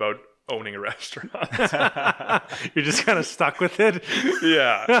enthusiastic you are about owning a restaurant. You're just kind of stuck with it.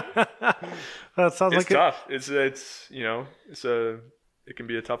 Yeah. That sounds It's like tough. It's you know, it can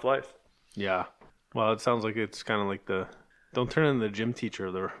be a tough life. Yeah. Well, it sounds like it's kind of like don't turn into the gym teacher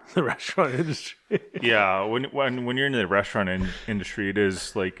of the restaurant industry. Yeah, when you're in the restaurant industry, it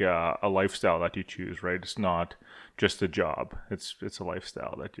is like a lifestyle that you choose, right? It's not just a job. It's a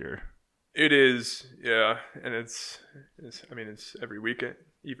lifestyle that you're. It is, yeah, and it's I mean, it's every weekend,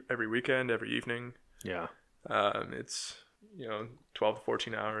 every evening. Yeah. It's 12 to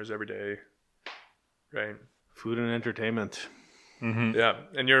 14 hours every day, right? Food and entertainment. Mm-hmm. Yeah,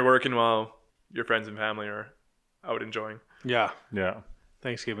 and you're working while your friends and family are out enjoying. Yeah. Yeah.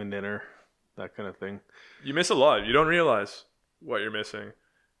 Thanksgiving dinner, that kind of thing. You miss a lot. You don't realize what you're missing.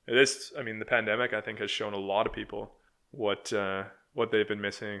 I mean, the pandemic, I think, has shown a lot of people what they've been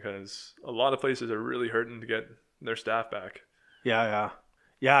missing, because a lot of places are really hurting to get their staff back. Yeah.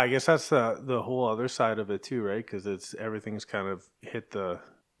 I guess that's the whole other side of it too, right? Because everything's kind of hit the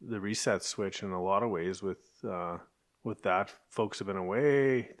reset switch in a lot of ways with that. Folks have been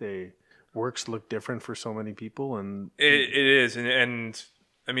away. Works look different for so many people, and it is, and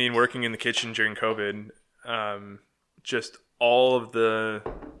I mean, working in the kitchen during COVID, just all of the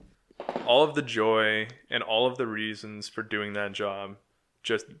joy and all of the reasons for doing that job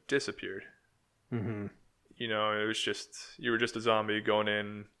just disappeared. Mm-hmm. You know, it was just, you were just a zombie going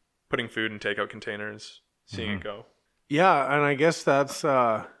in, putting food in takeout containers, seeing it go. Yeah, and I guess that's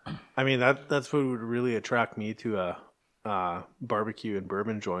I mean that's what would really attract me to a barbecue and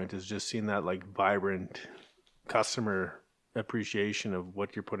bourbon joint, is just seeing that like vibrant customer appreciation of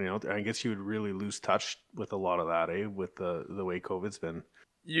what you're putting out there. I guess you would really lose touch with a lot of that, with the way COVID's been.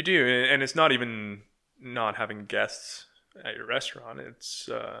 You do, and it's not even not having guests at your restaurant, it's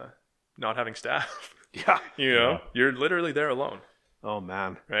not having staff. Yeah. You're literally there alone. Oh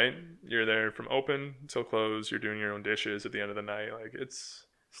man. Right? You're there from open till close. You're doing your own dishes at the end of the night. Like, it's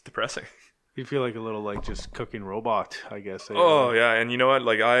depressing. You feel like a little like just cooking robot, I guess. Oh yeah, and you know what?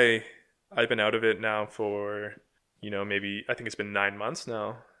 Like I've been out of it now for, maybe I think it's been 9 months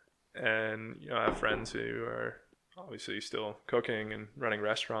now, and I have friends who are obviously still cooking and running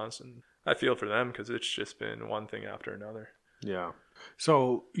restaurants, and I feel for them because it's just been one thing after another. Yeah.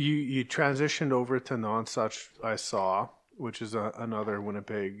 So you transitioned over to Nonsuch, I saw, which is another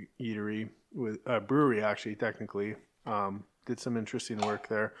Winnipeg eatery with a brewery, actually, technically. Did some interesting work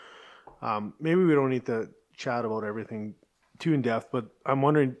there. Maybe we don't need to chat about everything too in depth, but I'm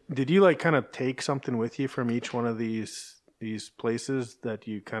wondering, did you like kind of take something with you from each one of these places that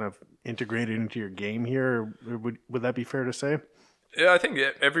you kind of integrated into your game here? Or would that be fair to say? Yeah, I think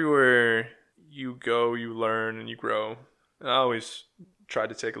everywhere you go, you learn and you grow. I always try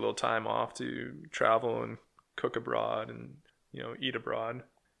to take a little time off to travel and cook abroad and, eat abroad.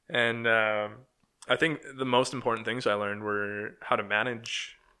 And I think the most important things I learned were how to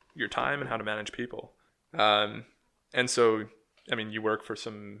manage your time and how to manage people. And so, I mean, you work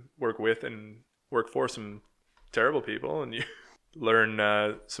with and work for some terrible people, and you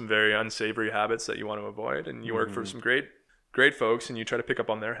learn some very unsavory habits that you want to avoid, and you work for some great folks, and you try to pick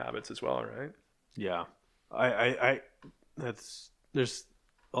up on their habits as well, right? Yeah. There's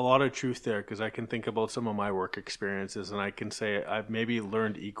a lot of truth there, because I can think about some of my work experiences, and I can say I've maybe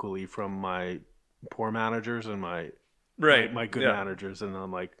learned equally from my poor managers and my good managers, and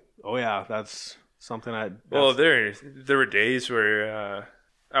I'm like, oh yeah, that's something well, there were days where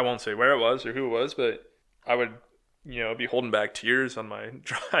I won't say where it was or who it was, but I would be holding back tears on my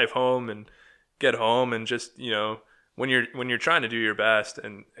drive home and get home, and just when you're trying to do your best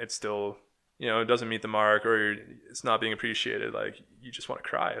and it's still it doesn't meet the mark, or it's not being appreciated, like you just want to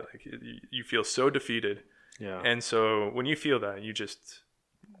cry, like you feel so defeated. Yeah. And so when you feel that, you just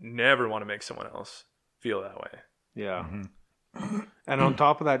never want to make someone else feel that way. Yeah. Mm-hmm. And on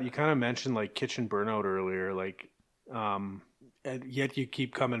top of that, you kind of mentioned like kitchen burnout earlier, like and yet you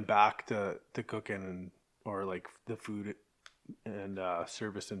keep coming back to cooking or like the food and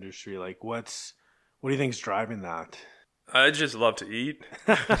service industry. Like, what do you think's driving that? I just love to eat.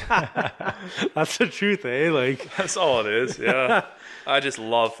 That's the truth, eh? Like, that's all it is. Yeah. I just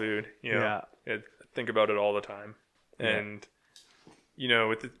love food. You know? Yeah. Think about it all the time. And, you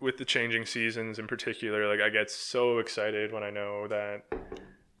know, with the changing seasons in particular, like I get so excited when I know that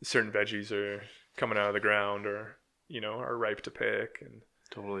certain veggies are coming out of the ground or, you know, are ripe to pick. And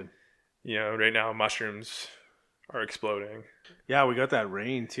totally. You know, right now mushrooms are exploding. Yeah, we got that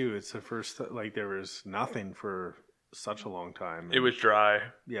rain too. It's the first, like there was nothing for such a long time. It was dry.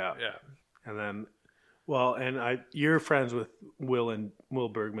 Yeah. Yeah. And then, well, and you're friends with Will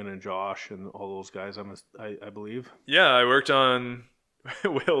Bergman and Josh and all those guys, I believe. Yeah, I worked on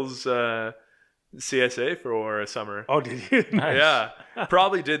Will's CSA for a summer. Oh, did you? Nice. Yeah,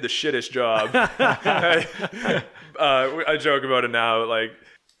 probably did the shittest job. I joke about it now. Like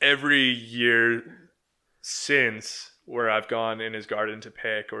every year since where I've gone in his garden to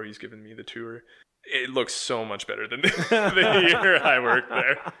pick or he's given me the tour, it looks so much better than the year I worked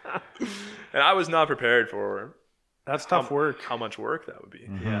there. And I was not prepared for that's tough work. How much work that would be.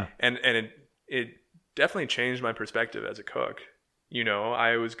 Mm-hmm. Yeah. And it definitely changed my perspective as a cook. You know,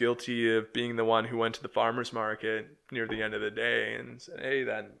 I was guilty of being the one who went to the farmer's market near the end of the day and said, hey,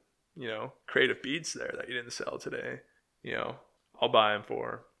 that, you know, crate of beets there that you didn't sell today, you know, I'll buy them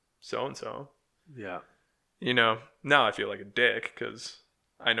for so-and-so. Yeah. You know, now I feel like a dick because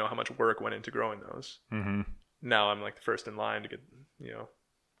I know how much work went into growing those. Mm-hmm. Now I'm like the first in line to get, you know,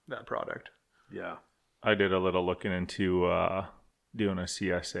 that product. Yeah. I did a little looking into doing a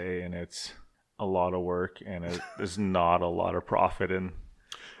CSA, and it's a lot of work, and there's not a lot of profit in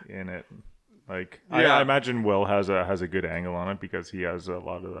it. Like, yeah. I imagine Will has a good angle on it because he has a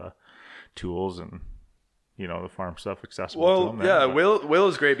lot of the tools and, you know, the farm stuff accessible to him. Yeah, Will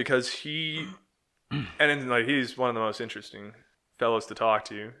is great because he, and like he's one of the most interesting fellows to talk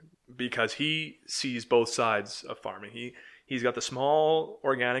to because he sees both sides of farming. He's got the small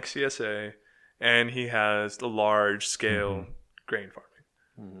organic CSA and he has the large scale grain farming.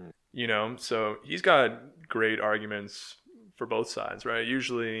 Mm-hmm. You know, so he's got great arguments for both sides, right?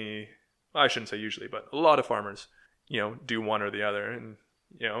 Usually, I shouldn't say usually, but a lot of farmers, you know, do one or the other and,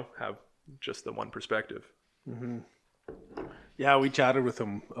 you know, have just the one perspective. Mm-hmm. Yeah, we chatted with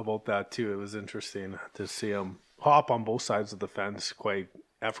him about that too. It was interesting to see him hop on both sides of the fence quite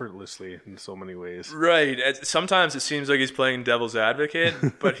effortlessly in so many ways. Right. Sometimes it seems like he's playing devil's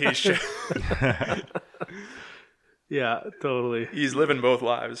advocate, but he's yeah, totally. He's living both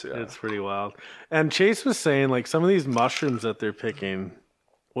lives. Yeah. It's pretty wild. And Chase was saying, like, some of these mushrooms that they're picking,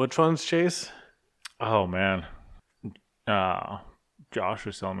 which ones, Chase? Oh, man. Josh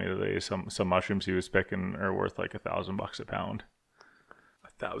was telling me today some mushrooms he was picking are worth like $1,000 a pound.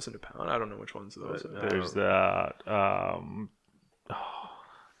 $1,000 a pound? I don't know which ones those are. There's that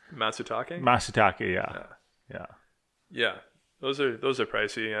Matsutake, yeah. Those are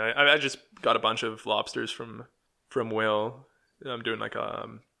pricey. I just got a bunch of lobsters from Will. I'm doing like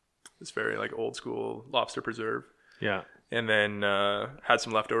this very like old school lobster preserve. Yeah. And then had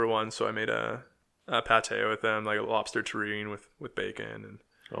some leftover ones, so I made a pate with them, like a lobster terrine with bacon and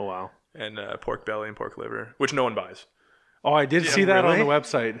oh wow, and pork belly and pork liver, which no one buys. Oh, I did see that really? On the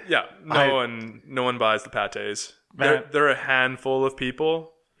website. Yeah, no one buys the pates. They're a handful of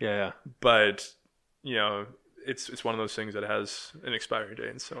people. Yeah. But you know, it's one of those things that has an expiry date,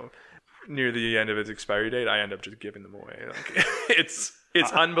 and so near the end of its expiry date, I end up just giving them away. Like, it's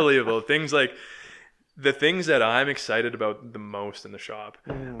unbelievable. Things like the things that I'm excited about the most in the shop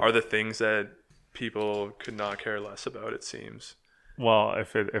are the things that people could not care less about, it seems. Well,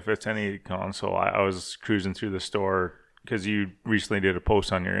 if it's any console, I was cruising through the store because you recently did a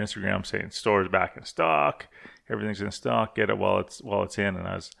post on your Instagram saying store's back in stock, everything's in stock, get it while it's in. And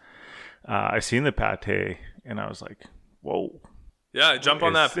I seen the pate and I was like, whoa. Yeah, jump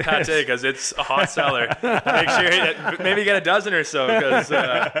on that pate because it's a hot seller. Make sure maybe get a dozen or so because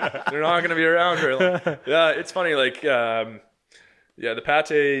they're not going to be around for long. Yeah, it's funny. Like, the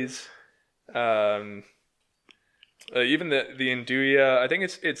pates, even the andouille. I think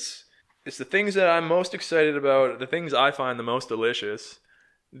it's the things that I'm most excited about. The things I find the most delicious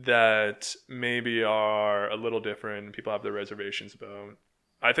that maybe are a little different. People have their reservations about.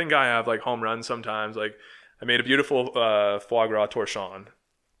 I think I have like home runs sometimes. Like, I made a beautiful foie gras torchon,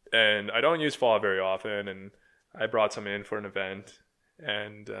 and I don't use foie very often, and I brought some in for an event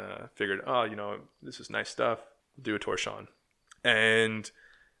and figured, this is nice stuff, do a torchon, and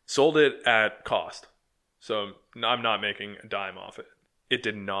sold it at cost. So I'm not making a dime off it. It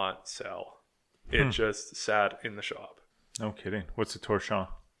did not sell. It just sat in the shop. No kidding. What's a torchon?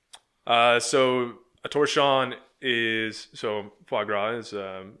 So a torchon is, so foie gras is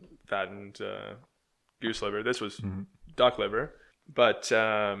fattened goose liver. This was duck liver, but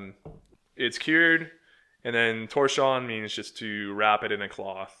it's cured. And then torchon means just to wrap it in a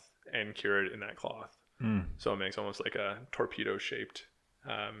cloth and cure it in that cloth. So it makes almost like a torpedo shaped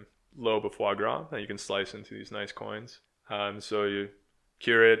lobe of foie gras that you can slice into these nice coins. So you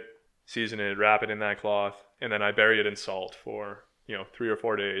cure it, season it, wrap it in that cloth, and then I bury it in salt for 3 or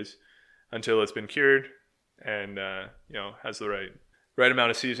 4 days until it's been cured and has the right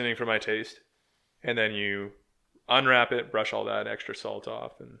amount of seasoning for my taste. And then you unwrap it, brush all that extra salt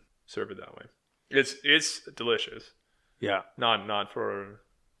off, and serve it that way. It's delicious. Yeah. Not for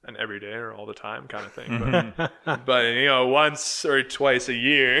an everyday or all the time kind of thing, but once or twice a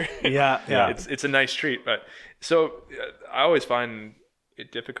year. Yeah. It's a nice treat. But so I always find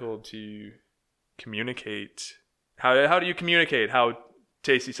it difficult to communicate. How do you communicate how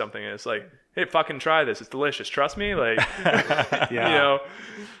tasty something is? Like, hey, fucking try this. It's delicious. Trust me. Like, Yeah,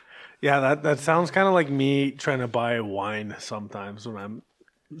 that sounds kind of like me trying to buy wine sometimes when I'm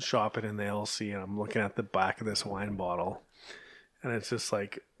shopping in the LC and I'm looking at the back of this wine bottle, and it's just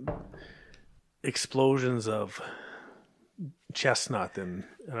like explosions of chestnut, and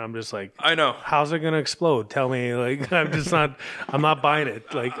I'm just like, I know, how's it gonna explode? Tell me. Like, I'm not buying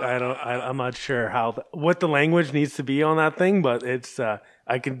it. Like, I'm not sure what the language needs to be on that thing, but it's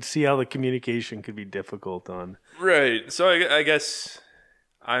I can see how the communication could be difficult on. Right. So I guess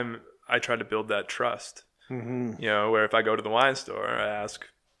I try to build that trust. Where if I go to the wine store, I ask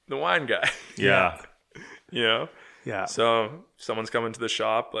the wine guy. Yeah. Yeah. So if someone's coming to the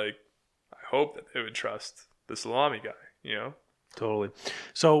shop, like, I hope that they would trust the salami guy, Totally.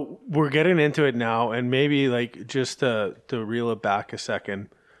 So we're getting into it now, and maybe like just to reel it back a second,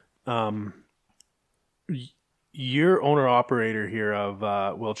 you're owner operator here of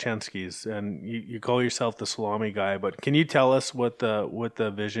Wilczynski's, and you call yourself the salami guy. But can you tell us what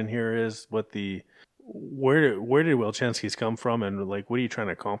the vision here is? Where did Wilczynski's come from, and like what are you trying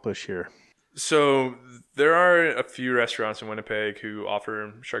to accomplish here? So there are a few restaurants in Winnipeg who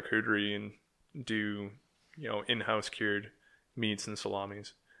offer charcuterie and do in-house cured meats and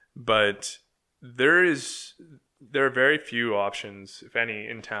salamis, but there are very few options, if any,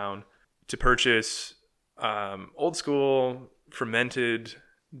 in town to purchase old school fermented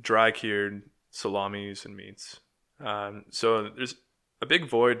dry cured salamis and meats. So there's a big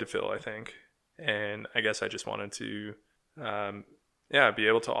void to fill, I think, and I guess I just wanted to be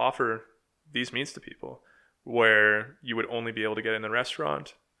able to offer these meats to people where you would only be able to get in the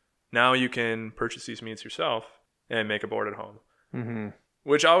restaurant. Now you can purchase these meats yourself and make a board at home,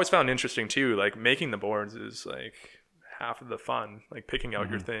 which I always found interesting too. Like, making the boards is like half of the fun, like picking out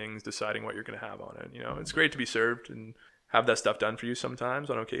your things, deciding what you're going to have on it. It's great to be served and have that stuff done for you sometimes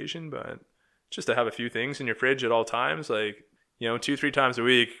on occasion, but just to have a few things in your fridge at all times, like, 2-3 times a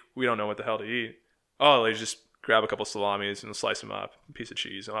week, we don't know what the hell to eat. Oh, like, just grab a couple salamis and slice them up, a piece of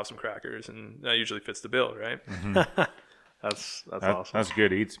cheese, and I'll have some crackers, and that usually fits the bill, right? That's awesome. That's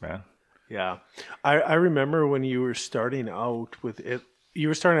good eats, man. Yeah. I remember when you were starting out with it, you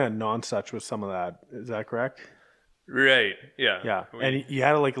were starting at Non-Such with some of that. Is that correct? Right. Yeah. Yeah. And you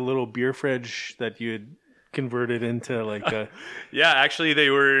had like a little beer fridge that you had converted into like a... Yeah, actually they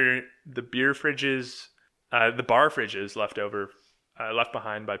were the beer fridges, the bar fridges left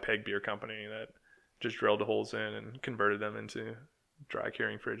behind by Peg Beer Company that just drilled holes in and converted them into dry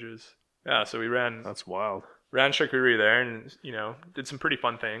curing fridges. Yeah, so we ran... That's wild. Ran charcuterie there, and did some pretty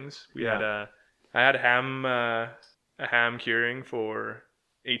fun things. I had a ham curing for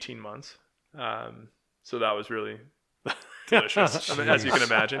 18 months, so that was really delicious, as you can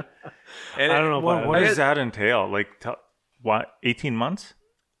imagine. And I don't know. What does that entail? Like, what? 18 months?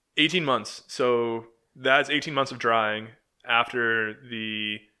 18 months. So that's 18 months of drying after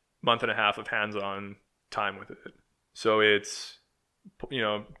the month and a half of hands-on time with it. So it's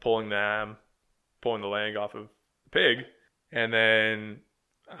pulling the ham, pulling the leg off of the pig, and then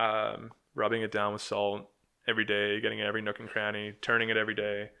rubbing it down with salt every day, getting it every nook and cranny, turning it every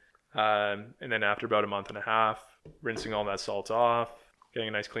day. And then after about a month and a half, rinsing all that salt off, getting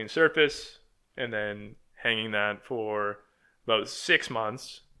a nice clean surface, and then hanging that for about 6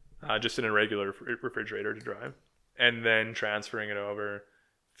 months, just in a regular refrigerator to dry. And then transferring it over,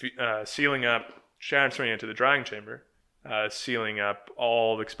 sealing up, transferring it to the drying chamber, sealing up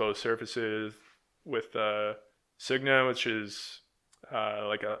all the exposed surfaces with Signa, which is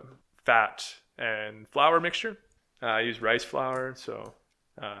like a fat and flour mixture. I use rice flour, so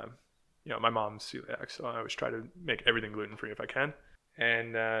my mom's celiac, so I always try to make everything gluten-free if I can.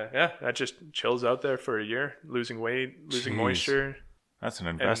 And that just chills out there for a year, losing weight, losing moisture. That's an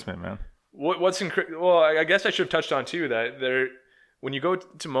investment, man. Well, I guess I should have touched on too that when you go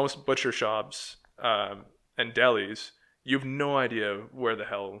to most butcher shops and delis, you have no idea where the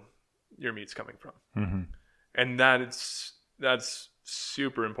hell your meat's coming from, and that's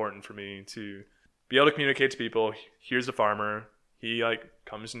super important for me to be able to communicate to people. Here's a farmer. He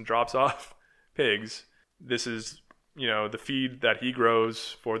comes and drops off pigs. This is the feed that he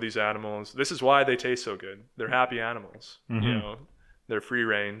grows for these animals. This is why they taste so good. They're happy animals. They're free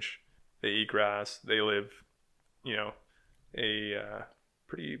range. They eat grass. They live, a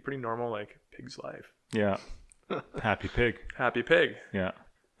pretty normal pig's life. Yeah. Happy pig. Happy pig. Yeah.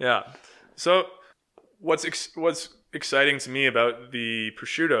 Yeah. So what's exciting to me about the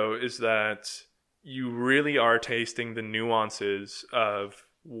prosciutto is that you really are tasting the nuances of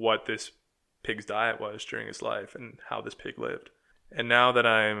what this pig's diet was during his life and how this pig lived. And now that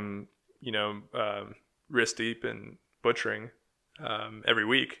I'm, wrist deep in butchering every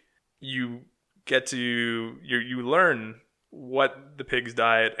week, you get to you learn what the pig's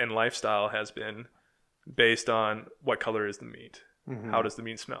diet and lifestyle has been based on what color is the meat, how does the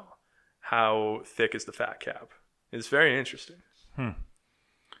meat smell, how thick is the fat cap. It's very interesting.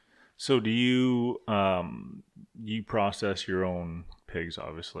 So do you you process your own pigs,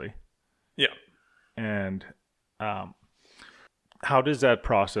 obviously? Yeah. And how does that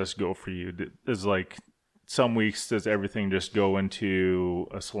process go for you? Is some weeks does everything just go into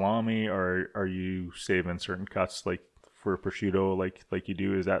a salami, or are you saving certain cuts for prosciutto like you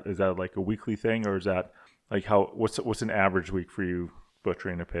do? Is that a weekly thing, or is that what's an average week for you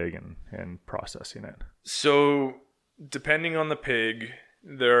butchering a pig and processing it? So depending on the pig,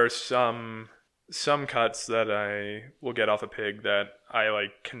 there are some cuts that I will get off a pig that I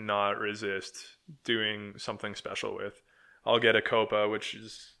cannot resist doing something special with. I'll get a copa, which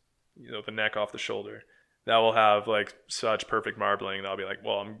is the neck off the shoulder. That will have such perfect marbling that I'll be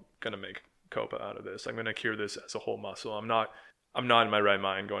well, I'm gonna make copa out of this. I'm gonna cure this as a whole muscle. I'm not in my right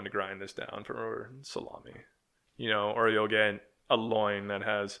mind going to grind this down for salami. Or you'll get a loin that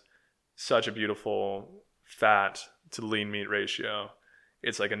has such a beautiful fat to lean meat ratio.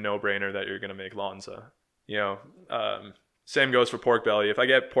 It's a no-brainer that you're gonna make lonza. Same goes for pork belly. If I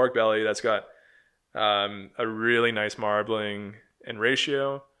get pork belly that's got a really nice marbling and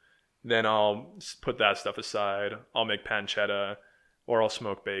ratio, then I'll put that stuff aside. I'll make pancetta, or I'll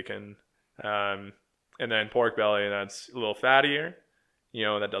smoke bacon. And then pork belly that's a little fattier,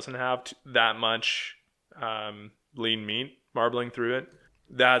 that doesn't have that much lean meat marbling through it.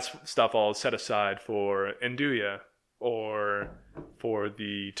 That's stuff I'll set aside for andouille or for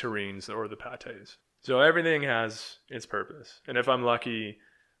the terrines or the pâtés. So everything has its purpose. And if I'm lucky,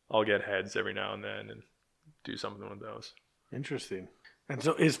 I'll get heads every now and then and do something with those. Interesting. And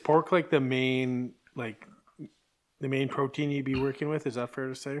so is pork the main protein you'd be working with? Is that fair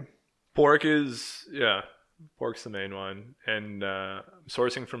to say? Pork's the main one. And I'm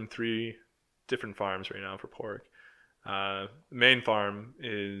sourcing from 3 different farms right now for pork. The main farm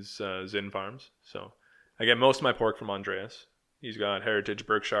is Zinn Farms. So I get most of my pork from Andreas. He's got heritage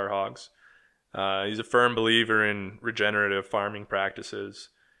Berkshire hogs. He's a firm believer in regenerative farming practices.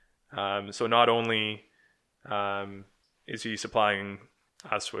 So not only is he supplying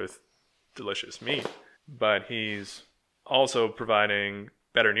us with delicious meat, but he's also providing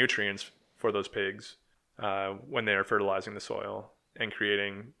better nutrients for those pigs when they are fertilizing the soil and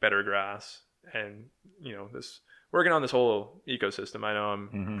creating better grass. And this working on this whole ecosystem. I know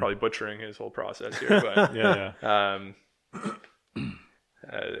I'm probably butchering his whole process here, but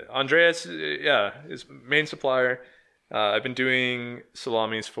Andreas, is main supplier. I've been doing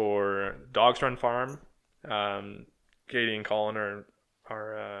salamis for Dogs Run Farm. Katie and Colin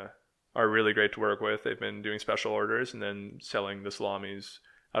are really great to work with. They've been doing special orders and then selling the salamis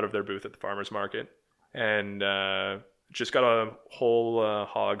out of their booth at the farmers market. And just got a whole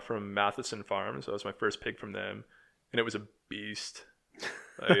hog from Matheson Farm, so that was my first pig from them, and it was a beast.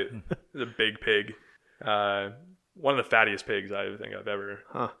 It was a big pig. One of the fattiest pigs I think I've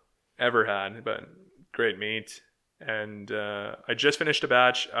ever had, but great meat. And I just finished a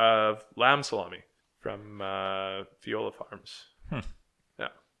batch of lamb salami from Viola Farms. Yeah,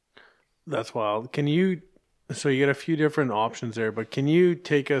 that's wild. So you get a few different options there, but can you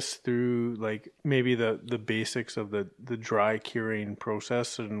take us through maybe the basics of the dry curing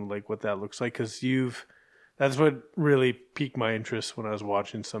process and what that looks like? Because that's what really piqued my interest when I was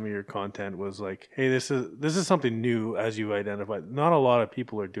watching some of your content was hey, this is something new, as you identified. Not a lot of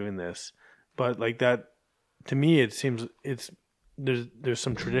people are doing this, but that to me it seems there's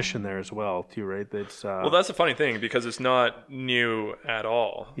some tradition there as well too, right? That's well, that's the funny thing, because it's not new at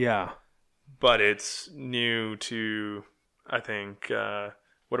all. Yeah. But it's new to, I think,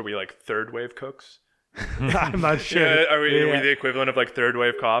 what are we, like third wave cooks? I'm not sure. Yeah, are we the equivalent of like third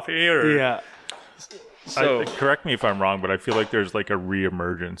wave coffee? Or yeah. So correct me if I'm wrong, but I feel like there's like a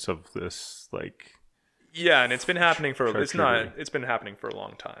reemergence of this, like. Yeah, and it's been happening it's been happening for a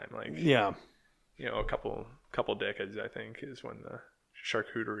long time. Like, yeah, you know, a couple decades, I think, is when the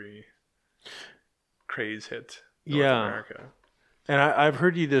charcuterie craze hit North America. And I've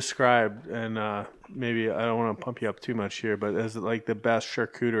heard you described, and maybe I don't want to pump you up too much here, but as like the best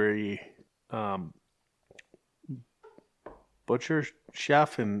charcuterie butcher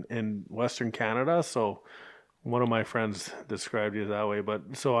chef in Western Canada. So one of my friends described you that way.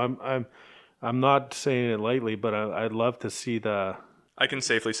 But so I'm not saying it lightly, but I'd love to see the. I can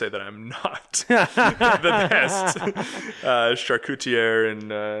safely say that I'm not the best charcutier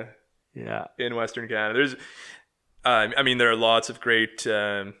in Western Canada. There's, I mean, there are lots of great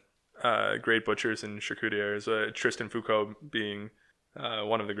butchers and charcutiers. Tristan Foucault being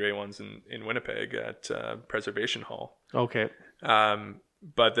one of the great ones in Winnipeg at Preservation Hall. Okay.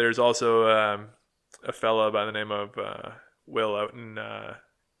 But there's also a fella by the name of Will out in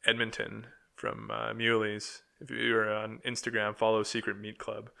Edmonton from Muley's. If you're on Instagram, follow Secret Meat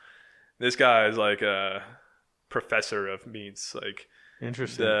Club. This guy is like a professor of meats. Like,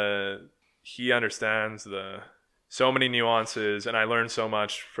 interesting. He understands so many nuances, and I learned so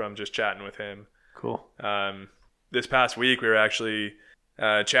much from just chatting with him. Cool. This past week we were actually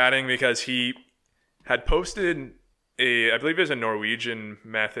chatting because he had posted I believe it was a Norwegian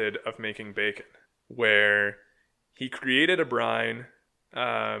method of making bacon, where he created a brine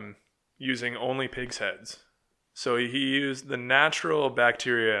using only pig's heads. So he used the natural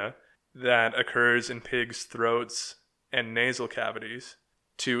bacteria that occurs in pigs' throats and nasal cavities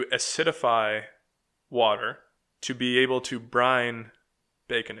to acidify water to be able to brine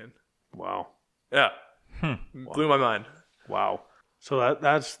bacon in. Wow. Yeah. Blew my mind. Wow. So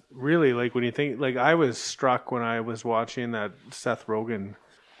that's really, like, when you think, like, I was struck when I was watching that Seth Rogen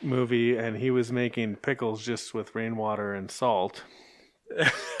movie and he was making pickles just with rainwater and salt.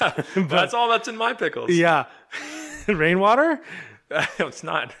 That's all that's in my pickles. Yeah. Rainwater? It's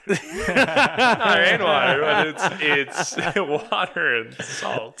not. Not rainwater, but it's water and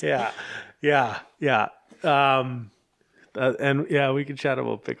salt. Yeah. And yeah, we can chat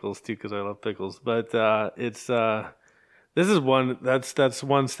about pickles too, because I love pickles. But it's this is one that's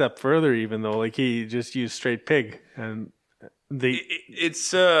one step further, even though, like, he just used straight pig and did he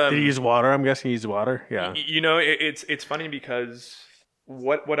use water? I'm guessing he used water. Yeah. You know, it's funny because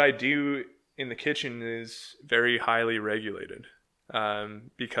what I do in the kitchen is very highly regulated,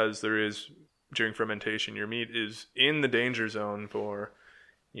 because during fermentation, your meat is in the danger zone for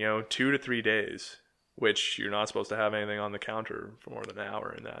 2 to 3 days, which you're not supposed to have anything on the counter for more than an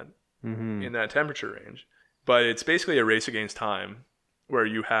hour in that temperature range. But it's basically a race against time, where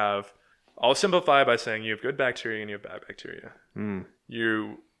you have, I'll simplify by saying you have good bacteria and you have bad bacteria.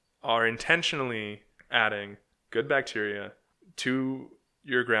 You are intentionally adding good bacteria to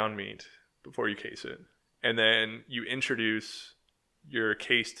your ground meat before you case it. And then you introduce your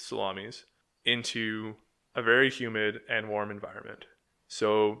cased salamis into a very humid and warm environment.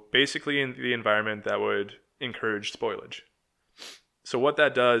 So basically in the environment that would encourage spoilage. So what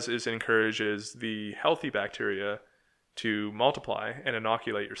that does is encourages the healthy bacteria to multiply and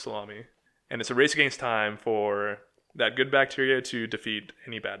inoculate your salami. And it's a race against time for that good bacteria to defeat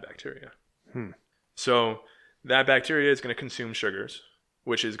any bad bacteria. So that bacteria is going to consume sugars,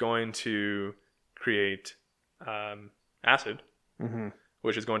 which is going to create acid,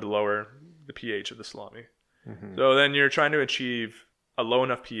 which is going to lower the pH of the salami. So then you're trying to achieve a low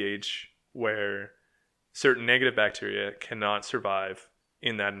enough pH where certain negative bacteria cannot survive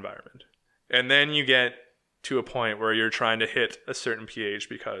in that environment. And then you get to a point where you're trying to hit a certain pH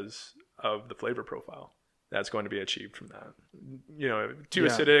because of the flavor profile that's going to be achieved from that. Too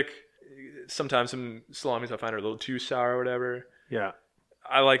acidic. Sometimes some salamis I find are a little too sour or whatever. Yeah.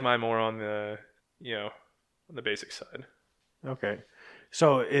 I like mine more on the, on the basic side. Okay.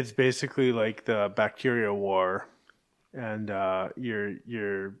 So it's basically like the bacteria war, and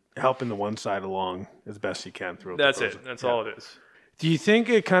you're helping the one side along as best you can throughout. That's it. That's all it is. Do you think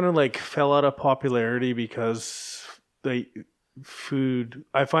it kind of like fell out of popularity because the food?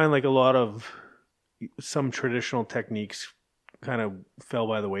 I find like a lot of some traditional techniques kind of fell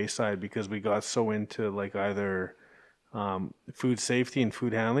by the wayside because we got so into like either food safety and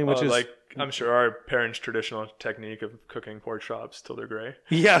food handling, which is like, I'm sure our parents' traditional technique of cooking pork chops till they're gray.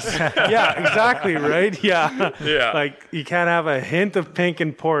 Yes. Yeah, exactly. Right. Yeah. Like, you can't have a hint of pink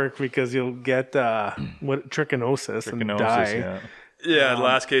in pork because you'll get trichinosis and die. Yeah. The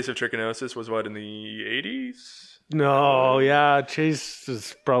last case of trichinosis was in the 80s? No, yeah, Chase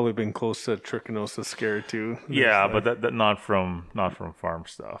has probably been close to trichinosis scare too. Yeah, but that not from farm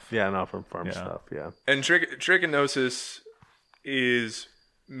stuff. Yeah, not from farm stuff. Yeah, and trichinosis is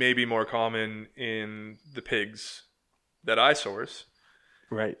maybe more common in the pigs that I source.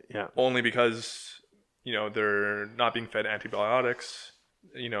 Right. Yeah. Only because they're not being fed antibiotics.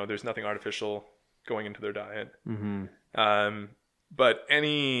 There's nothing artificial going into their diet. Mm-hmm. But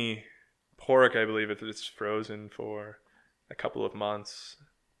any pork, I believe, if it's frozen for a couple of months,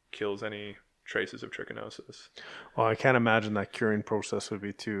 kills any traces of trichinosis. Well, I can't imagine that curing process would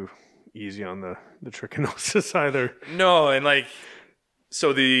be too easy on the trichinosis either. No, and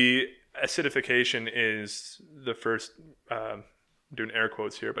so the acidification is the first, I'm doing air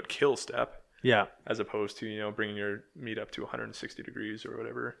quotes here, but kill step. Yeah. As opposed to, bringing your meat up to 160 degrees or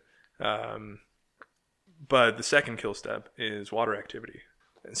whatever. But the second kill step is water activity.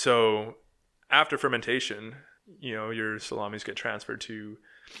 And so after fermentation, your salamis get transferred to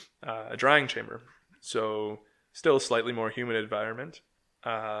a drying chamber. So still a slightly more humid environment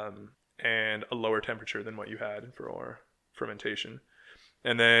and a lower temperature than what you had for fermentation.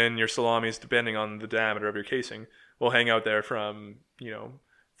 And then your salamis, depending on the diameter of your casing, will hang out there from,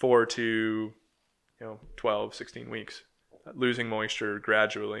 4 to 12, 16 weeks, losing moisture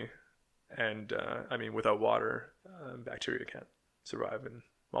gradually. And without water, bacteria can't survive and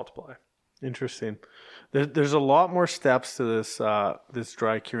multiply. Interesting. There's a lot more steps to this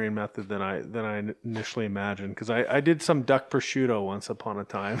dry curing method than I initially imagined, because I did some duck prosciutto once upon a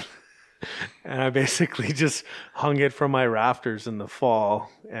time, and I basically just hung it from my rafters in the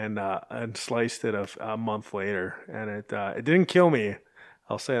fall and sliced it a month later, and it didn't kill me,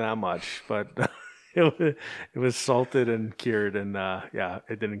 I'll say that much, but it was salted and cured, and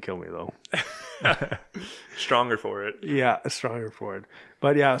it didn't kill me though. Stronger for it. Yeah, stronger for it.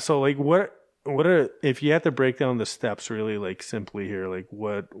 But yeah, so what are, if you had to break down the steps really simply here,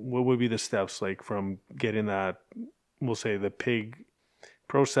 what would be the steps from getting that, we'll say, the pig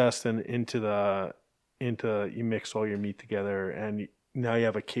processed and into you mix all your meat together and now you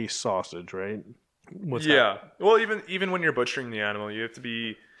have a case sausage, right? What's that? Well, even when you're butchering the animal, you have to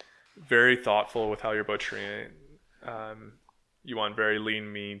be very thoughtful with how you're butchering it. You want very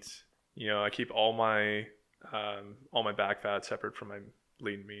lean meat. I keep all my back fat separate from my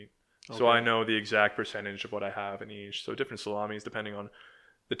lean meat. Okay. So I know the exact percentage of what I have in each. So different salamis, depending on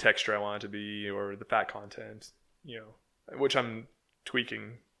the texture I want it to be or the fat content, which I'm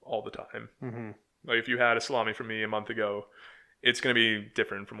tweaking all the time. Mm-hmm. Like if you had a salami from me a month ago, it's going to be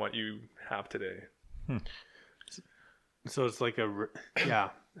different from what you have today. So it's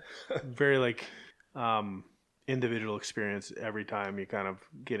very individual experience every time. You kind of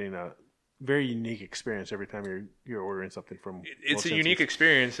getting a very unique experience every time you're ordering something from. It's a unique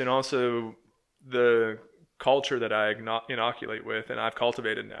experience, and also the culture that I inoculate with, and I've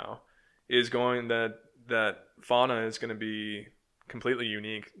cultivated now, is going that fauna is going to be completely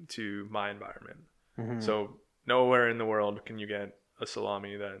unique to my environment. Mm-hmm. So nowhere in the world can you get a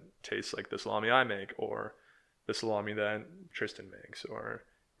salami that tastes like the salami I make, or the salami that Tristan makes, or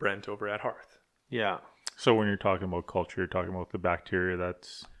Brent over at Hearth. Yeah. So when you're talking about culture, you're talking about the bacteria that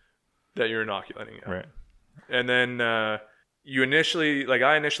you're inoculating. Yeah. Right. And then I initially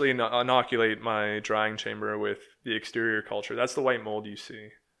inoculate my drying chamber with the exterior culture. That's the white mold you see,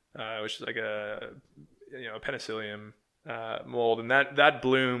 which is like a penicillium mold, and that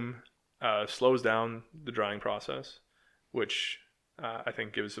bloom slows down the drying process, which I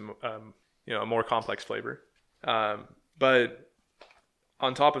think gives a more complex flavor. But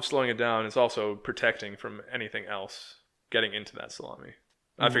on top of slowing it down, it's also protecting from anything else getting into that salami.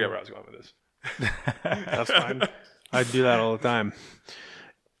 I forget where I was going with this. That's fine. I do that all the time.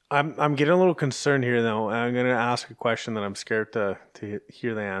 I'm getting a little concerned here, though. I'm going to ask a question that I'm scared to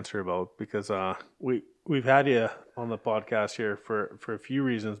hear the answer about, because we've had you on the podcast here for a few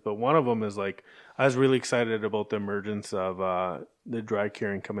reasons, but one of them is I was really excited about the emergence of the dry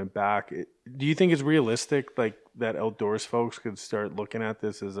curing coming back. Do you think it's realistic that outdoors folks could start looking at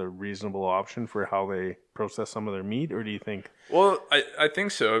this as a reasonable option for how they process some of their meat, or do you think? Well, I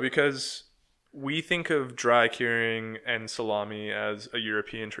think so, because we think of dry curing and salami as a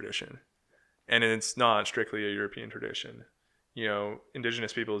European tradition, and it's not strictly a European tradition.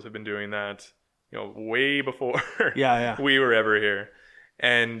 Indigenous peoples have been doing that, way before we were ever here.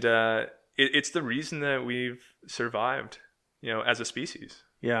 And it's the reason that we've survived, as a species.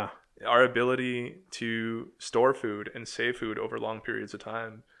 Yeah. Our ability to store food and save food over long periods of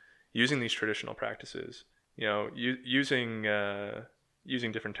time using these traditional practices, using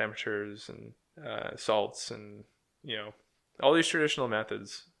different temperatures and salts and, all these traditional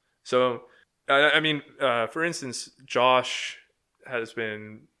methods. So I mean, for instance, Josh has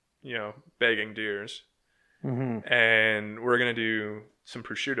been, bagging deers, and we're gonna do some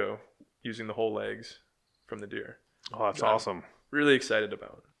prosciutto using the whole legs from the deer. Oh, that's awesome. Really excited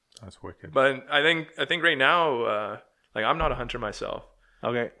about. That's wicked. But I think right now, like I'm not a hunter myself.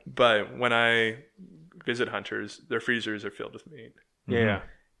 Okay. But when I visit hunters, their freezers are filled with meat. Yeah.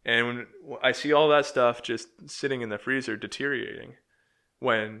 And when I see all that stuff just sitting in the freezer deteriorating,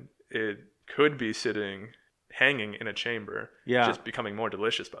 when it could be hanging in a chamber, just becoming more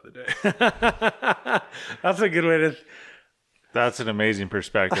delicious by the day. That's a good way to. That's an amazing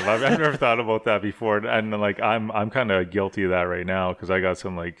perspective. I've never thought about that before, and like I'm kind of guilty of that right now because I got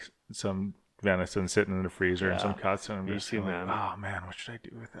some venison sitting in the freezer and some cuts, and I'm just like, oh man, what should I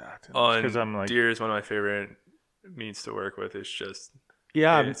do with that? Because I'm like, deer is one of my favorite meats to work with. It's just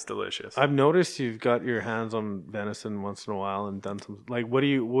it's delicious. I've noticed you've got your hands on venison once in a while and done some like what do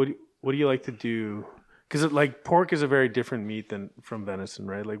you like to do? Because like pork is a very different meat from venison,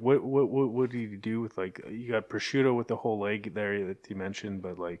 right? Like what do you do with like you got prosciutto with the whole leg there that you mentioned,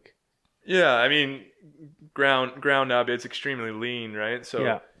 but like I mean ground up, it's extremely lean, right?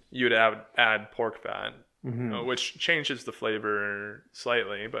 So you would add pork fat, which changes the flavor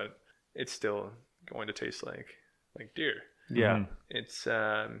slightly, but it's still going to taste like deer. Yeah, it's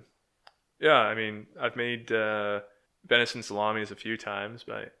I mean I've made venison salamis a few times,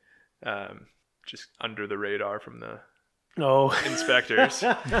 but just under the radar from the inspectors.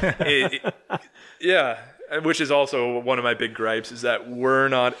 Which is also one of my big gripes is that we're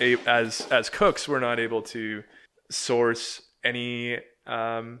not as cooks, we're not able to source any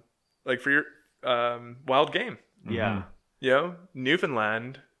like for your wild game.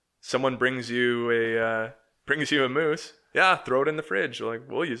 Newfoundland, someone brings you a moose, throw it in the fridge, like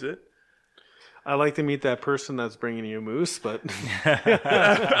we'll use it. I like to meet that person that's bringing you a moose, but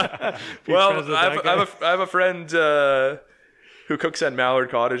well, I have a friend who cooks at Mallard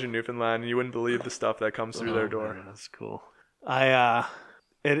Cottage in Newfoundland, and you wouldn't believe the stuff that comes through their door. Man, that's cool. And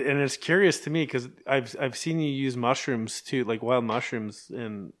it's curious to me because I've seen you use mushrooms too, like wild mushrooms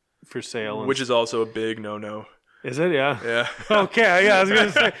for sale, which is also a big no. Is it? Yeah. Yeah. Okay. I was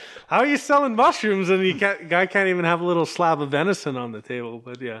gonna say, how are you selling mushrooms and guy can't even have a little slab of venison on the table?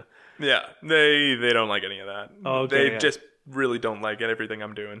 But yeah. Yeah, they don't like any of that. Oh, okay, they just really don't like everything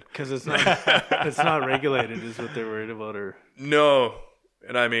I'm doing because it's not regulated, is what they're worried about, or no.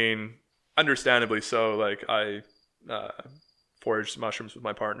 And I mean, understandably so. Like I foraged mushrooms with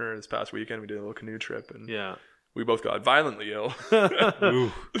my partner this past weekend. We did a little canoe trip, and we both got violently ill.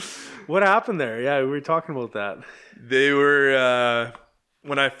 What happened there? Yeah, we were talking about that. They were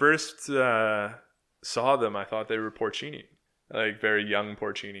when I first saw them, I thought they were porcini, like very young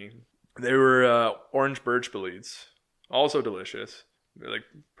porcini. They were orange birch boletes, also delicious. They're like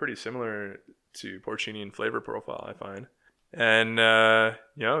pretty similar to porcini in flavor profile, I find. And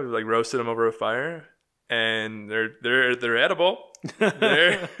we like roasted them over a fire, and they're edible.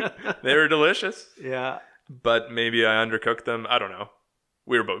 They were delicious. Yeah. But maybe I undercooked them. I don't know.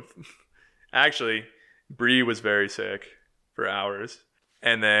 We were both. Actually, Bree was very sick for hours,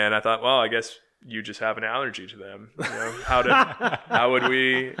 and then I thought, well, I guess you just have an allergy to them. How would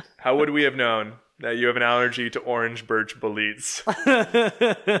we have known that you have an allergy to orange birch boletes?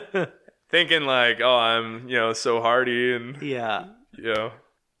 Thinking like, oh, I'm so hardy, and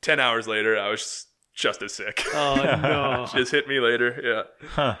 10 hours later I was just as sick. Oh no. Just hit me later. Yeah.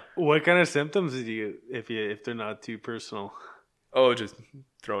 Huh. What kind of symptoms did you if they're not too personal? Oh, just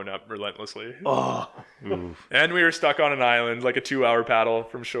throwing up relentlessly. Oh. Oof. And we were stuck on an island, like a 2-hour paddle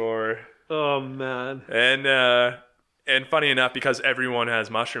from shore. Oh man. And funny enough, because everyone has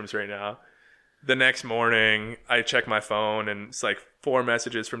mushrooms right now, the next morning I check my phone and it's like 4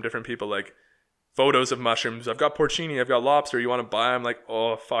 messages from different people, like photos of mushrooms. I've got porcini, I've got lobster. You want to buy? I'm like,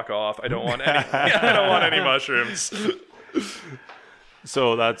 oh, fuck off. I don't want any. I don't want any mushrooms.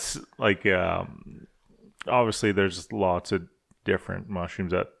 So that's like, obviously there's lots of different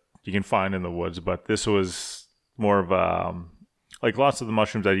mushrooms that you can find in the woods, but this was more of like lots of the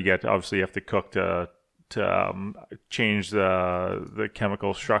mushrooms that you get, obviously you have to cook to change the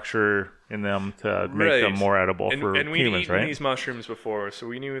chemical structure in them to make them more edible for and we'd humans, eaten right? these mushrooms before, so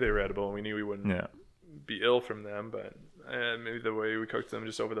we knew they were edible, and we knew we wouldn't be ill from them, but maybe the way we cooked them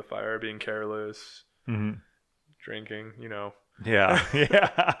just over the fire, being careless, drinking, Yeah.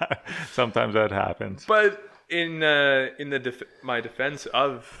 Sometimes that happens. But in my defense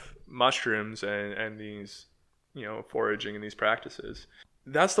of mushrooms and these, foraging and these practices,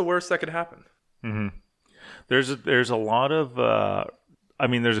 that's the worst that could happen. Mm-hmm. There's a lot of,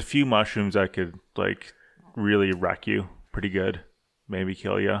 there's a few mushrooms that could like really wreck you pretty good, maybe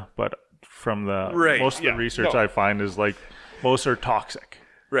kill you. But from the Right, most of the research I find is like most are toxic.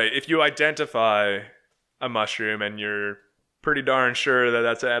 Right. If you identify a mushroom and you're pretty darn sure that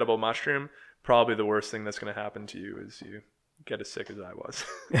that's an edible mushroom, probably the worst thing that's going to happen to you is you get as sick as I was,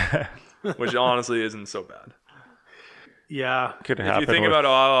 which honestly isn't so bad. Yeah. Could If happen. you think about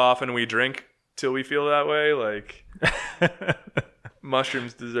how often we drink till we feel that way, like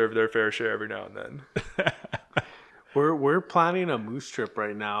mushrooms deserve their fair share every now and then. We're planning a moose trip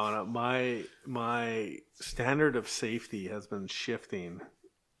right now, and my standard of safety has been shifting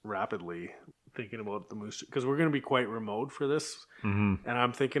rapidly. Thinking about the moose, because we're going to be quite remote for this, and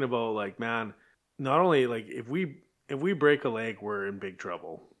I'm thinking about like, man, not only like if we break a leg, we're in big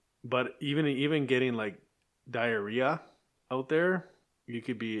trouble, but even getting like diarrhea out there, you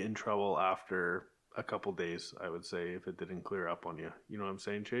could be in trouble after a couple days. I would say if it didn't clear up on you. You know what I'm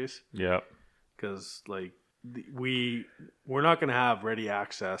saying, Chase? Yeah. Because like we're not going to have ready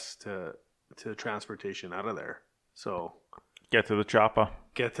access to transportation out of there. So Get to the chopper.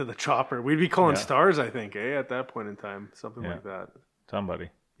 We'd be calling stars, I think, at that point in time. Something like that. Somebody.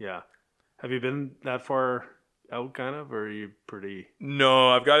 Yeah. Have you been that far out, kind of, or are you pretty...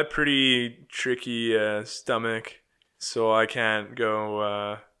 No, I've got a pretty tricky stomach, so I can't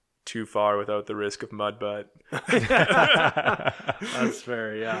go too far without the risk of mud butt. That's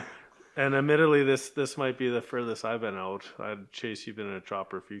fair, yeah. And admittedly, this might be the furthest I've been out. Chase, you've been in a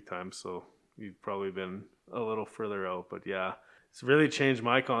chopper a few times, so you've probably been a little further out. But yeah, it's really changed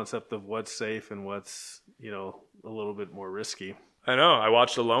my concept of what's safe and what's, a little bit more risky. I know. I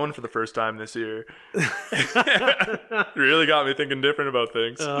watched Alone for the first time this year. It really got me thinking different about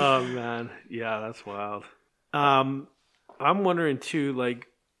things. Oh, man. Yeah, that's wild. I'm wondering, too, like,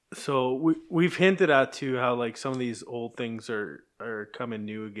 so we've hinted at, too, how, like, some of these old things are coming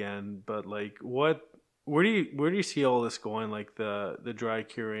new again. But, like, where do you see all this going? Like, the dry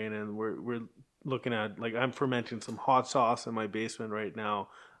curing, and we're looking at, like, I'm fermenting some hot sauce in my basement right now.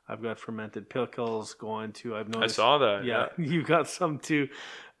 I've got fermented pickles going too. I've noticed. I saw that. Yeah, you got some too.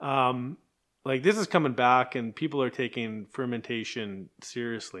 Like this is coming back, and people are taking fermentation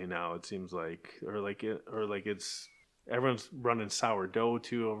seriously now. It seems like, or it's everyone's running sourdough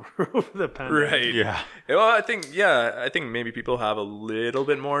too over the pandemic. Right. Yeah. Well, I think maybe people have a little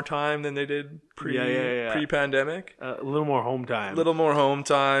bit more time than they did pre-pandemic. A little more home time. A little more home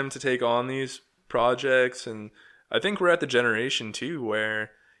time to take on these projects, and I think we're at the generation too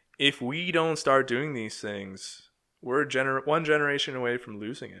where if we don't start doing these things, we're one generation away from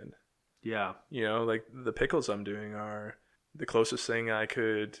losing it. Yeah. Like the pickles I'm doing are the closest thing I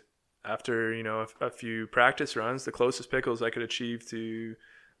could, after, a few practice runs, the closest pickles I could achieve to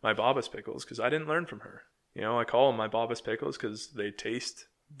my Baba's pickles, because I didn't learn from her. I call them my Baba's pickles because they taste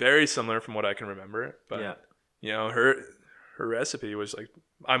very similar from what I can remember. But, her recipe was like,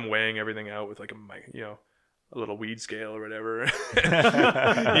 I'm weighing everything out with like a little weed scale or whatever,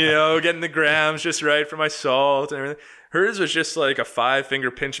 getting the grams just right for my salt and everything. Hers was just like a 5-finger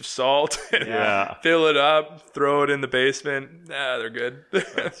pinch of salt. Yeah. Fill it up, throw it in the basement. They're good.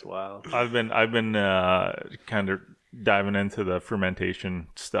 That's wild. I've been kind of diving into the fermentation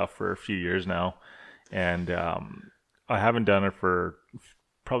stuff for a few years now, and I haven't done it for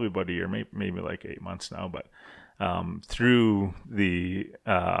probably about a year, maybe like 8 months now. But through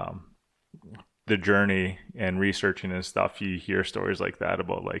the journey and researching and stuff, you hear stories like that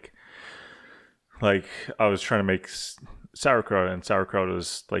about like I was trying to make sauerkraut, and sauerkraut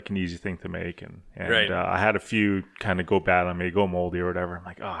is like an easy thing to make, and right. I had a few kind of go bad on me, go moldy or whatever. I'm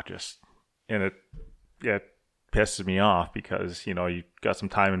like, and it pisses me off because you got some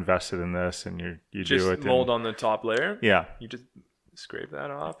time invested in this, and you just do it. Mold on the top layer. Yeah, you just scrape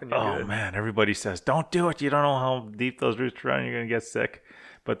that off, and you're good. Man, everybody says don't do it. You don't know how deep those roots run. You're gonna get sick.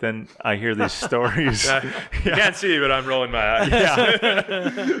 But then I hear these stories. You can't see, but I'm rolling my eyes.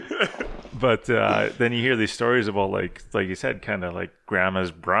 Yeah. But then you hear these stories about like you said, kind of like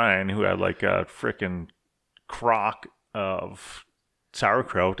Grandma's brine, who had like a freaking crock of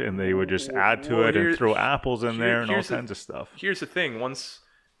sauerkraut, and they would just add to it and throw apples in there and all kinds of stuff. Here's the thing: once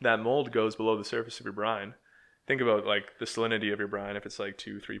that mold goes below the surface of your brine, think about like the salinity of your brine. If it's like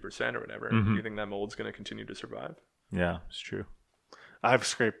 2-3% or whatever, do you think that mold's going to continue to survive? Yeah, it's true. I've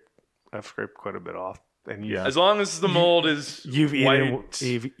scraped quite a bit off, and as long as the mold is you've white,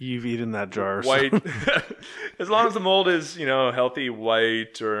 you've eaten that jar. White, so. As long as the mold is healthy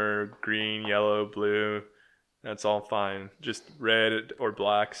white or green, yellow, blue, that's all fine. Just red or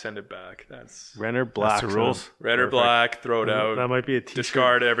black, send it back. That's red or black. That's the rules. Red or black, throw it out. That might be a t-shirt.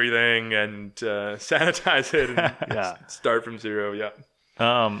 Discard everything and sanitize it. And start from zero. Yeah.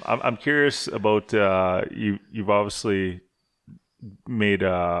 I'm curious about you've obviously made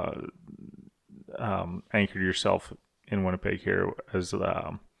anchored yourself in Winnipeg here as,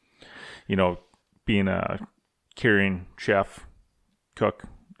 you know, being a caring chef, cook,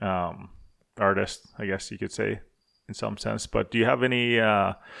 artist, I guess you could say in some sense. But do you have any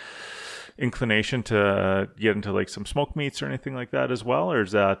inclination to get into like some smoked meats or anything like that as well? Or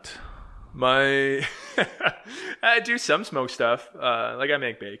is that... I do some smoked stuff. Like I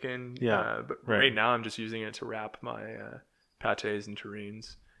make bacon. Yeah. But right now I'm just using it to wrap my pâtés and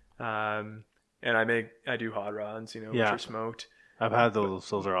terrines. And I do hot rods, which are smoked. I've had those.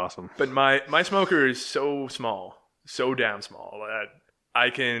 Those are awesome. But my smoker is so small, so damn small that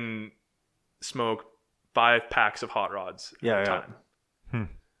I can smoke 5 packs of hot rods at a time.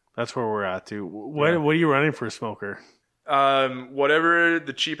 That's where we're at too. What are you running for a smoker? Whatever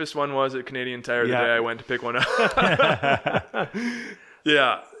the cheapest one was at Canadian Tire the day I went to pick one up.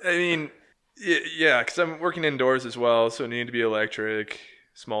 Yeah, I mean, because I'm working indoors as well, so it needed to be electric,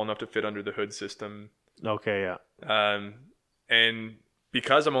 small enough to fit under the hood system. Okay, yeah. And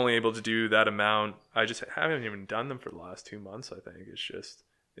because I'm only able to do that amount, I just haven't even done them for the last 2 months. I think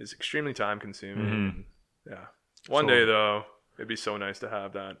it's extremely time consuming. Mm-hmm. Yeah. One day though, it'd be so nice to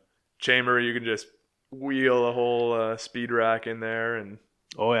have that chamber. You can just wheel a whole speed rack in there, and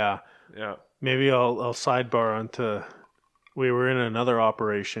yeah. Maybe I'll sidebar onto. We were in another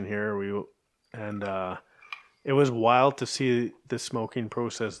operation here. It was wild to see the smoking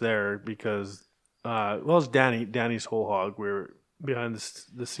process there because, it's Danny's whole hog. We were behind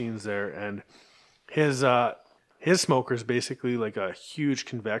the scenes there, and his smoker is basically like a huge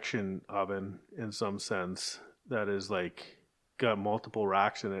convection oven in some sense that is like got multiple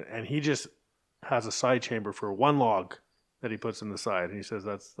racks in it, and he just has a side chamber for one log that he puts in the side. And he says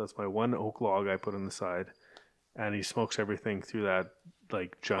that's my one oak log I put in the side, and he smokes everything through that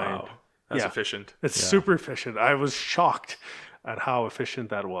like giant. Wow. That's efficient. It's super efficient. I was shocked at how efficient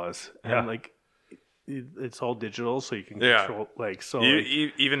that was. And like it's all digital, so you can control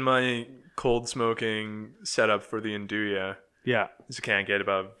even my cold smoking setup for the Induya. Yeah. You can't get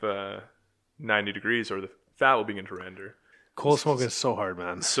above 90 degrees or the fat will begin to render. Cold smoking is so hard,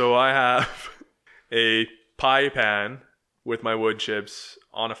 man. So I have a pie pan with my wood chips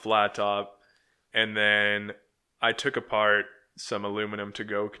on a flat top, and then I took apart some aluminum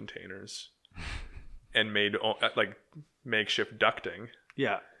to-go containers and made like makeshift ducting.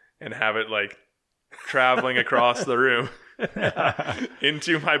 Yeah. And have it like traveling across the room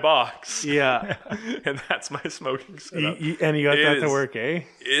into my box. Yeah. And that's my smoking setup. And you got that to work, eh?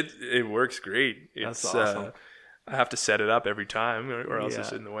 It works great. That's awesome. I have to set it up every time or else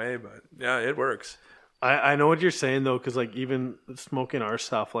it's in the way, but yeah, it works. I know what you're saying though, because like even smoking our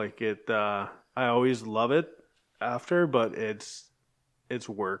stuff, like it, I always love it after, but it's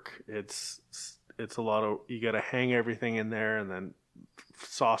work. It's a lot of, you got to hang everything in there, and then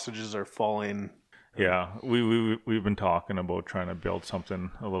sausages are falling. Yeah, we've been talking about trying to build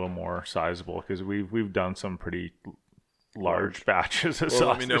something a little more sizable because we've done some pretty large batches of sausage.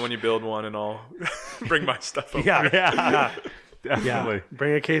 Let me know when you build one, and I'll bring my stuff over. Yeah, definitely. Yeah.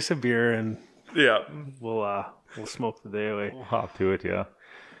 Bring a case of beer, and we'll smoke the day away. We'll hop to it. Yeah.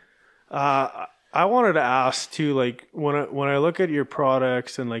 I wanted to ask too, like when I look at your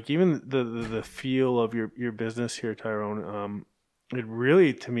products and like even the feel of your business here, Tyrone, it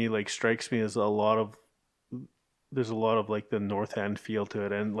really to me like strikes me as there's a lot of like the North End feel to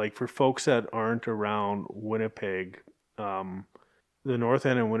it, and like for folks that aren't around Winnipeg, the North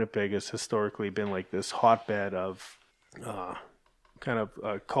End in Winnipeg has historically been like this hotbed of kind of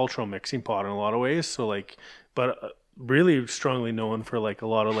a cultural mixing pot in a lot of ways. So like, but really strongly known for like a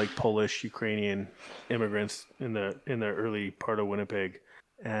lot of like Polish, Ukrainian immigrants in the early part of Winnipeg,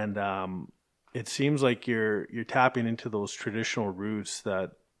 and it seems like you're tapping into those traditional roots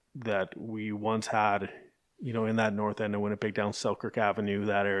that we once had, in that North End of Winnipeg, down Selkirk Avenue,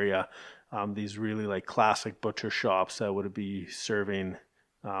 that area. These really like classic butcher shops that would be serving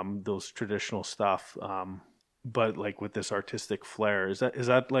those traditional stuff, but like with this artistic flair. Is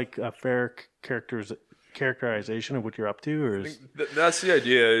that like a fair characterization of what you're up to, or that's the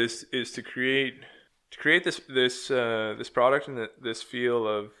idea? Is to create this product and this feel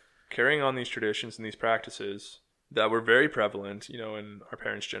of carrying on these traditions and these practices that were very prevalent, in our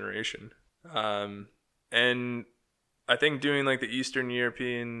parents' generation. And I think doing like the Eastern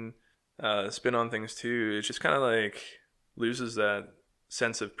European spin on things too, it just kind of like loses that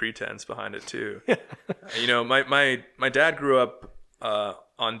sense of pretense behind it too. My dad grew up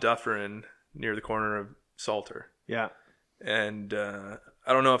on Dufferin near the corner of Salter. Yeah. And I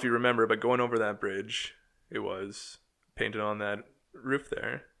don't know if you remember, but going over that bridge, it was painted on that roof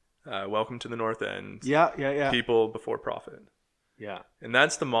there. Welcome to the North End. Yeah. People before profit. Yeah. And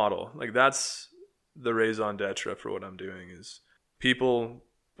that's the model. Like that's the raison d'etre for what I'm doing is people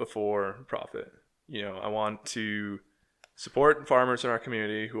before profit. You know, I want to support farmers in our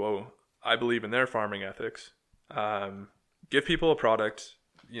community who I believe in their farming ethics. Give people a product,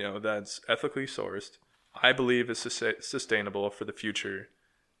 you know, that's ethically sourced. I believe is sustainable for the future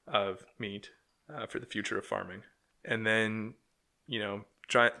of meat, for the future of farming. And then, you know,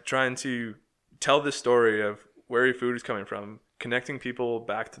 trying to tell the story of where your food is coming from, connecting people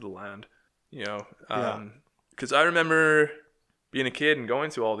back to the land, you know. Because I remember being a kid and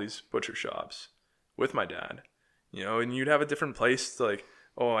going to all these butcher shops with my dad, you know, and you'd have a different place to, like,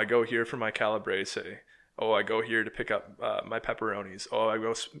 oh, I go here for my calabrese. Oh, I go here to pick up my pepperonis. Oh, I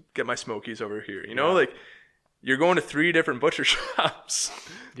go get my smokies over here. You know, like, you're going to 3 different butcher shops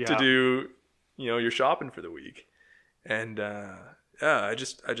to do, you know, your shopping for the week. And I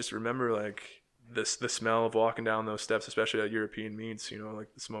just remember, like, the smell of walking down those steps, especially at European Meats, you know,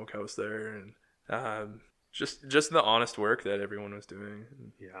 like the smokehouse there, and just the honest work that everyone was doing.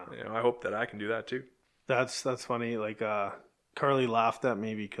 And, you know, I hope that I can do that too. That's funny. Like, Carly laughed at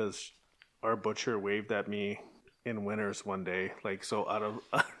me because our butcher waved at me in Winners one day, like, so out of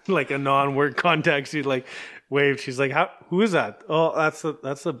like a non-work context, she like waved. She's like, who is that? Oh, that's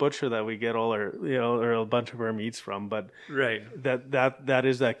the butcher that we get all our, you know, or a bunch of our meats from. But right, that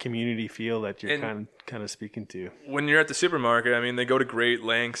is that community feel that you're kind of speaking to. When you're at the supermarket, I mean, they go to great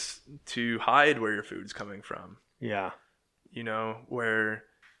lengths to hide where your food's coming from. Yeah, you know, where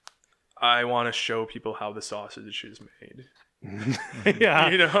I want to show people how the sausage is made. Yeah,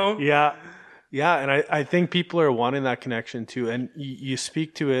 you know, yeah, and I think people are wanting that connection too, and you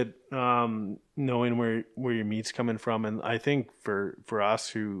speak to it, knowing where your meat's coming from, and I think for us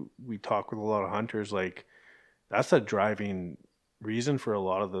who we talk with a lot of hunters, like, that's a driving reason for a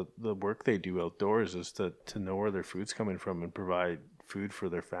lot of the work they do outdoors is to know where their food's coming from and provide food for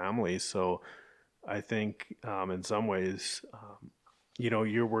their families. So I think in some ways, you know,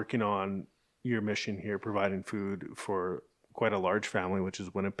 you're working on your mission here, providing food for quite a large family, which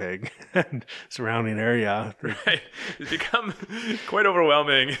is Winnipeg and surrounding area. Right, it's become quite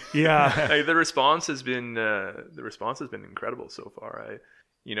overwhelming. Yeah, like, the response has been incredible so far.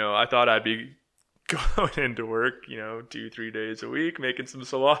 I thought I'd be going into work, you know, 2-3 days a week, making some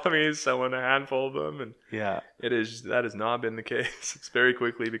salamis, selling a handful of them, and that has not been the case. It's very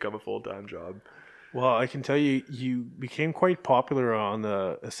quickly become a full-time job. Well, I can tell you became quite popular on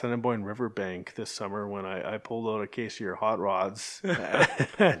the Assiniboine Riverbank this summer when I pulled out a case of your hot rods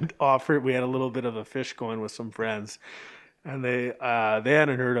and offered. We had a little bit of a fish going with some friends, and they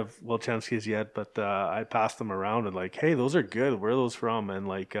hadn't heard of Wilczynski's yet, but I passed them around and, like, hey, those are good. Where are those from? And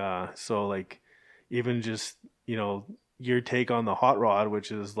like, so, like, even just, you know, your take on the hot rod,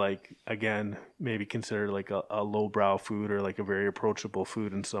 which is, like, again, maybe considered like a lowbrow food or like a very approachable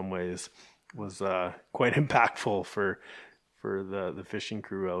food in some ways, was quite impactful for the fishing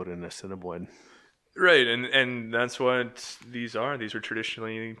crew out in Assiniboine. Right, and that's what these are. These are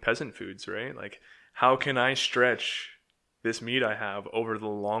traditionally peasant foods, right? Like, how can I stretch this meat I have over the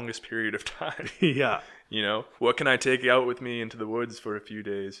longest period of time? Yeah. You know, what can I take out with me into the woods for a few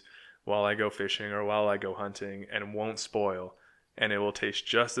days while I go fishing or while I go hunting, and it won't spoil? And it will taste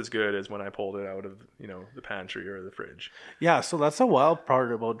just as good as when I pulled it out of, you know, the pantry or the fridge. Yeah, so that's a wild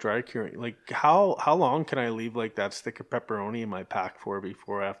part about dry curing. Like, how long can I leave, like, that stick of pepperoni in my pack for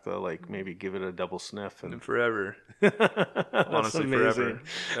before I have to, like, maybe give it a double sniff? And forever. Honestly, amazing.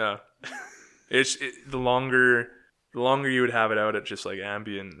 Forever. Yeah. The longer you would have it out at just, like,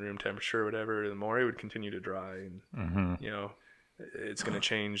 ambient room temperature or whatever, the more it would continue to dry. And, you know, it's going to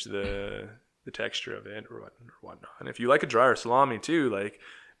change the texture of it or whatnot. And if you like a drier salami too, like,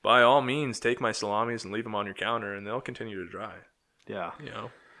 by all means, take my salamis and leave them on your counter, and they'll continue to dry. Yeah, you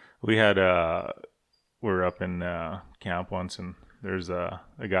know. We had we were up in camp once, and there's a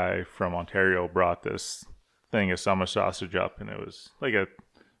guy from Ontario brought this thing of summer sausage up, and it was like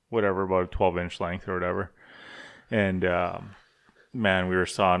about a 12-inch length or whatever. And man, we were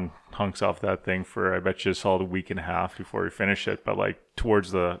sawing hunks off that thing for, I bet you, a solid week and a half before we finished it. But, like,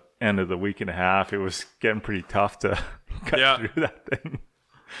 towards the end of the week and a half, it was getting pretty tough to cut through that thing.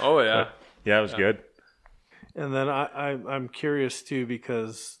 Oh yeah. But, yeah, it was good. And then I'm curious too,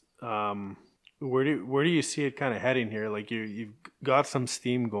 because where do you see it kind of heading here? Like, you've got some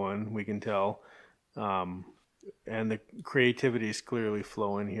steam going, we can tell, and the creativity is clearly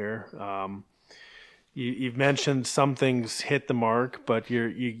flowing here. You've mentioned some things hit the mark, but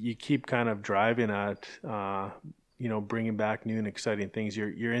you keep kind of driving at you know, bringing back new and exciting things.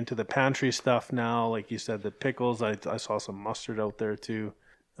 You're into the pantry stuff now, like you said, the pickles. I saw some mustard out there too.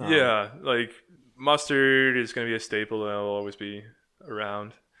 Yeah, like, mustard is going to be a staple that will always be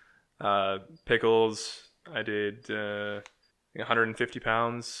around. Pickles, I did 150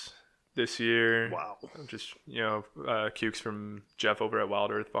 pounds this year. Wow. Just, cukes from Jeff over at Wild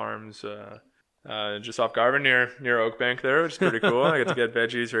Earth Farms, just off Garvin near Oakbank there, which is pretty cool. I get to get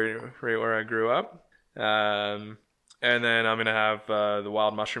veggies right where I grew up. And then I'm going to have the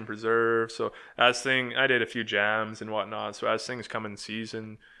wild mushroom preserve. So I did a few jams and whatnot. So as things come in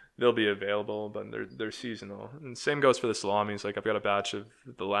season, they'll be available, but they're seasonal. And same goes for the salamis. Like I've got a batch of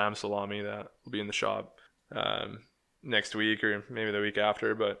the lamb salami that will be in the shop next week or maybe the week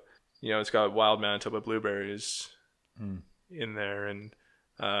after. But, it's got wild Manitoba blueberries in there. And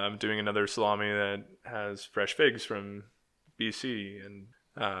I'm doing another salami that has fresh figs from BC. And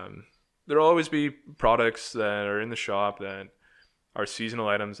there'll always be products that are in the shop that are seasonal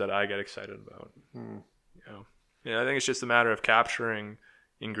items that I get excited about. I think it's just a matter of capturing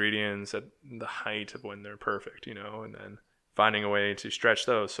ingredients at the height of when they're perfect, and then finding a way to stretch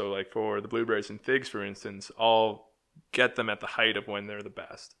those. So like for the blueberries and figs, for instance, I'll get them at the height of when they're the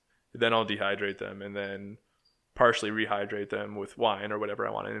best. Then I'll dehydrate them and then partially rehydrate them with wine or whatever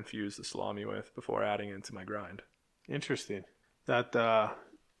I want to infuse the salami with before adding it into my grind. Interesting. That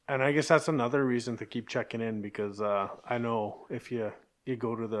and I guess that's another reason to keep checking in, because I know if you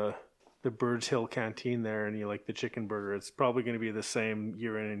go to the Birds Hill canteen there and you like the chicken burger, it's probably going to be the same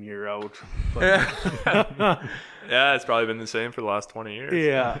year in and year out. But yeah, it's probably been the same for the last 20 years.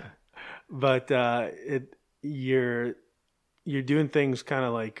 Yeah. But you're doing things kind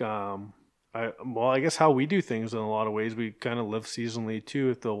of like I guess how we do things in a lot of ways. We kind of live seasonally too.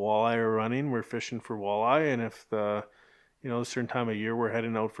 If the walleye are running, we're fishing for walleye, and if a certain time of year we're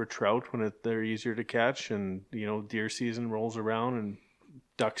heading out for trout when they're easier to catch, and deer season rolls around and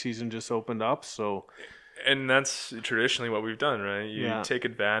duck season just opened up. So, and that's traditionally what we've done, right? You take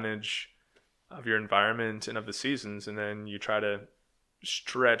advantage of your environment and of the seasons, and then you try to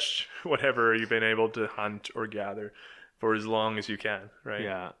stretch whatever you've been able to hunt or gather for as long as you can, right?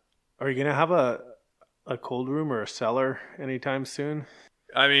 Yeah. Are you gonna have a cold room or a cellar anytime soon?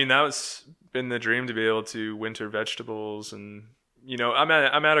 I mean, that's been the dream, to be able to winter vegetables, and I'm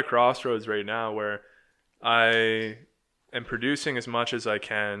at a crossroads right now where I am producing as much as I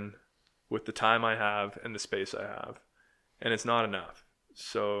can with the time I have and the space I have, and it's not enough.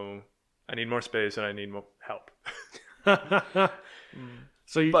 So I need more space and I need more help. But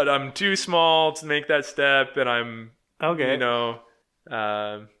I'm too small to make that step, and I'm okay.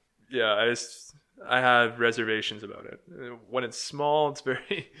 I have reservations about it. When it's small, it's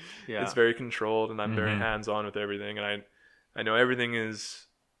very controlled, and I'm very hands-on with everything, and I know everything is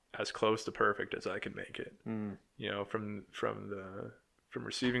as close to perfect as I can make it. From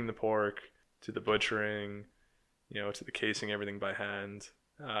receiving the pork to the butchering, to the casing everything by hand,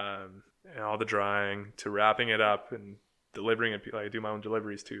 and all the drying, to wrapping it up and delivering it. I do my own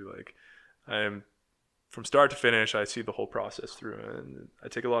deliveries too. Like from start to finish, I see the whole process through, and I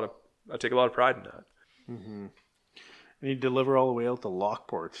take a lot of pride in that. Mm-hmm. And you deliver all the way out to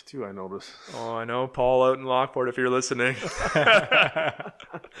Lockport too, I notice. Oh, I know, Paul out in Lockport, if you're listening. That's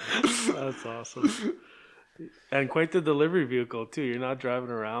awesome. And quite the delivery vehicle too. You're not driving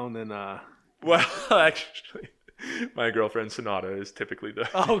around and Well, actually, my girlfriend Sonata is typically the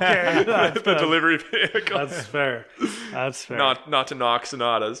the delivery vehicle. That's fair. Not to knock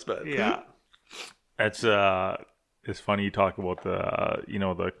Sonatas, but yeah. It's funny you talk about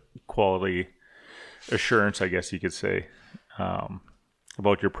the quality assurance, I guess you could say,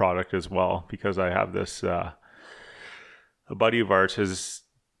 about your product as well, because I have this a buddy of ours, his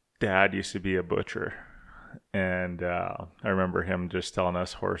dad used to be a butcher, and I remember him just telling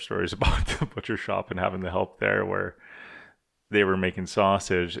us horror stories about the butcher shop and having the help there, where they were making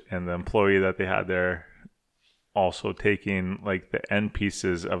sausage, and the employee that they had there also taking like the end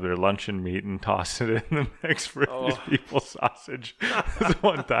pieces of their luncheon meat and tossing it in the mix for these people's sausage.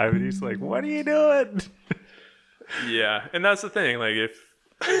 One time, and he's like, "What are you doing?" Yeah, and that's the thing. Like, if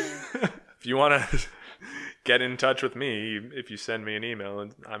you want to get in touch with me, if you send me an email,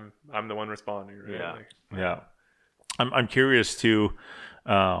 and I'm the one responding. Right? Yeah, yeah. I'm curious too.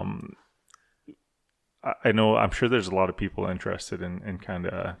 I know. I'm sure there's a lot of people interested in kind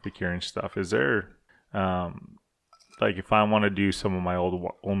of the curing stuff. Is there? Like, if I want to do some of my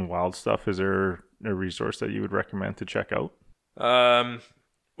own wild stuff, is there a resource that you would recommend to check out?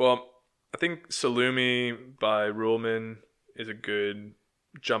 Well, I think Salumi by Ruhlman is a good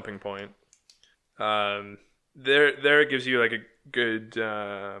jumping point. There it gives you like a good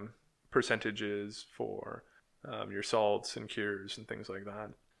percentages for your salts and cures and things like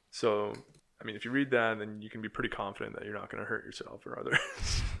that. So, I mean, if you read that, then you can be pretty confident that you're not going to hurt yourself or others.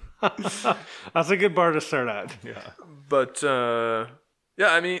 That's a good bar to start at. Yeah. But Yeah,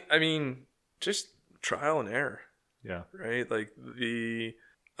 I mean, just trial and error. Yeah. Right? Like the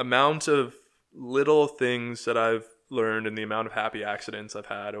amount of little things that I've learned and the amount of happy accidents I've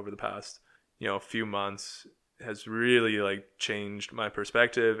had over the past, few months has really like changed my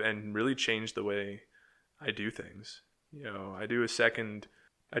perspective and really changed the way I do things. I do a second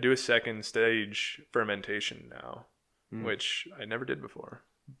stage fermentation now, which I never did before.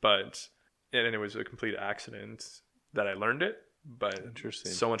 And it was a complete accident that I learned it, but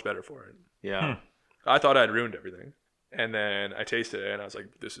Interesting. So much better for it. Yeah. I thought I'd ruined everything. And then I tasted it and I was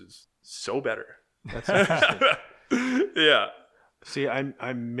like, this is so better. That's interesting. Yeah. See, I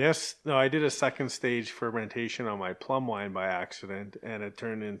did a second stage fermentation on my plum wine by accident, and it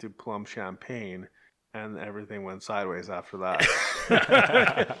turned into plum champagne, and everything went sideways after that.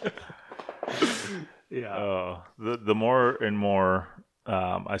 Yeah. The more and more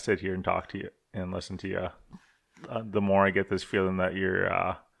I sit here and talk to you and listen to you, the more I get this feeling that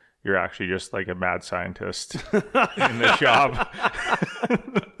you're actually just like a mad scientist in the shop.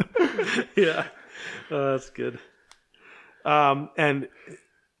 Yeah. That's good. And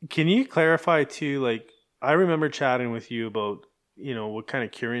can you clarify too, like, I remember chatting with you about, what kind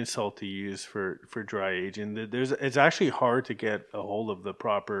of curing salt to use for dry aging. It's actually hard to get a hold of the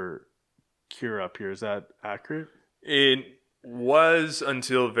proper cure up here. Is that accurate? It was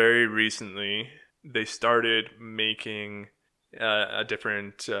until very recently. They started making a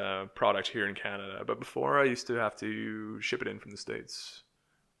different product here in Canada. But before, I used to have to ship it in from the States,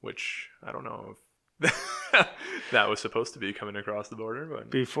 which I don't know if that was supposed to be coming across the border.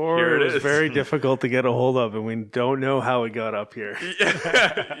 But before, it was very difficult to get a hold of, and we don't know how it got up here.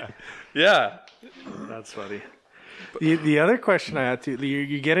 Yeah. That's funny. The other question I had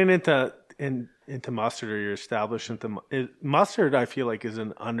you're getting into mustard, or you're established into mustard. I feel like is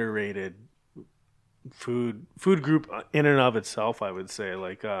an underrated food group in and of itself. I would say,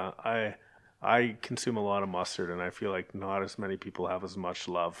 like, I consume a lot of mustard, and I feel like not as many people have as much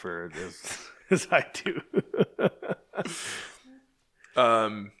love for it as I do.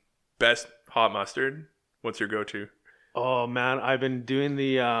 Best hot mustard. What's your go-to? Oh man, I've been doing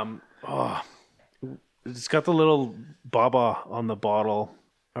the it's got the little baba on the bottle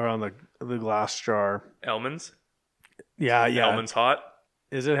or on the glass jar. Hellmann's. Yeah. Hellmann's hot.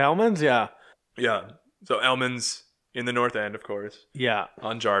 Is it Hellmann's? Yeah. Yeah. So Hellmann's in the North End, of course. Yeah.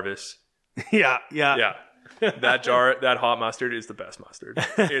 On Jarvis. Yeah. That hot mustard is the best mustard.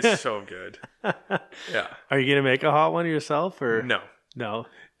 It's so good. Yeah. Are you gonna make a hot one yourself, or no?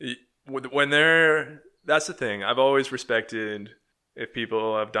 That's the thing. I've always respected if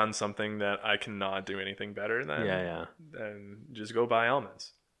people have done something that I cannot do anything better than. Yeah. Then just go buy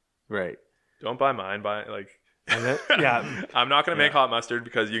Hellmann's. Right. Don't buy mine. Buy like. Yeah. I'm not gonna make hot mustard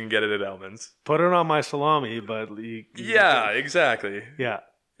because you can get it at Hellmann's. Put it on my salami, but exactly. Yeah.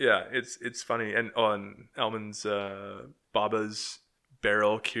 Yeah, it's funny. And on Hellmann's Baba's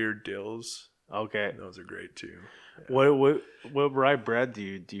barrel cured dills. Okay. Those are great too. Yeah. What rye bread do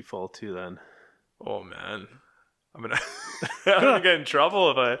you default to then? Oh man. I'm gonna get in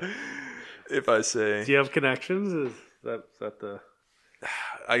trouble if I say. Do you have connections? Is that the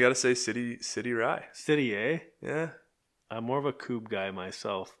I gotta say city rye. City, eh? Yeah. I'm more of a Cube guy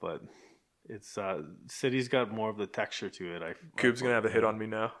myself, but it's City's got more of the texture to it. Cube's gonna have a hit on me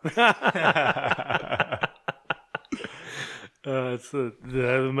now. It's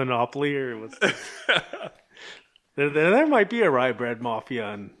the monopoly, or what's there might be a rye bread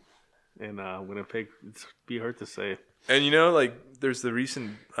mafia in Winnipeg. It'd be hard to say. And there's the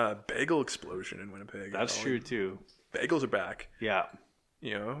recent bagel explosion in Winnipeg. That's true too. Bagels are back. Yeah.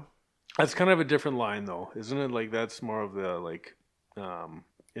 That's kind of a different line though, isn't it? Like that's more of the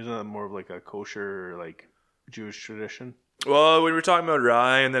isn't that more of like a kosher or like Jewish tradition? Well, we were talking about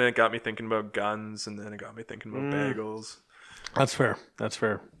rye, and then it got me thinking about guns, and then it got me thinking about bagels. That's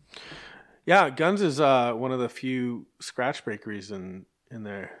fair. Yeah, Guns is one of the few scratch bakeries in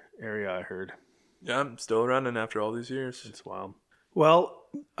their area, I heard. Yeah, I'm still running after all these years. It's wild. Well,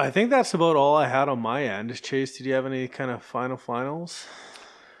 I think that's about all I had on my end. Chase, did you have any kind of finals?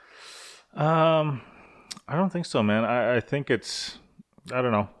 I don't think so, man. I think it's, I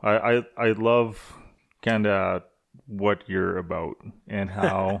don't know. I love kind of what you're about and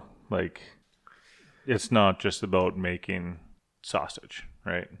how like it's not just about making sausage,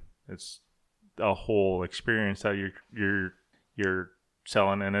 right? It's a whole experience that you're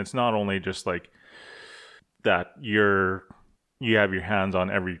selling, and it's not only just like that you have your hands on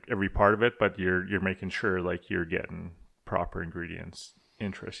every part of it, but you're making sure like you're getting proper ingredients,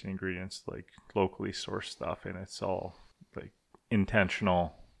 interesting ingredients, like locally sourced stuff, and it's all like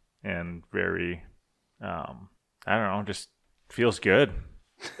intentional and very I don't know, just feels good.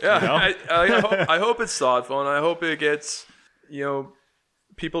 Yeah, I hope it's thoughtful, and I hope it gets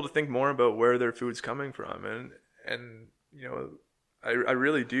people to think more about where their food's coming from, and I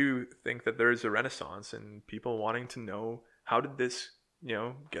really do think that there is a renaissance in people wanting to know, how did this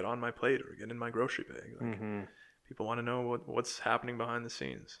get on my plate or get in my grocery bag. Like, people want to know what's happening behind the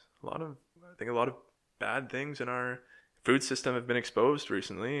scenes. I think a lot of bad things in our food system have been exposed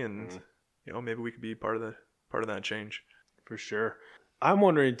recently, and maybe we could be part of that change. For sure. I'm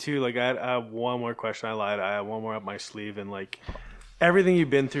wondering too, like I have one more question. I lied. I have one more up my sleeve, and like everything you've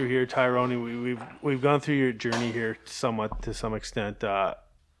been through here, Tyrone, we've gone through your journey here somewhat to some extent.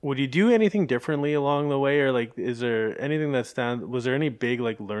 Would you do anything differently along the way, or like is there anything was there any big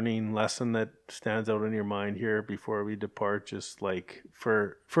like learning lesson that stands out in your mind here before we depart? Just like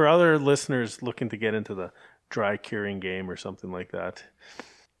for other listeners looking to get into the dry curing game or something like that.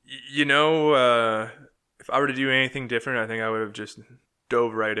 If I were to do anything different, I think I would have just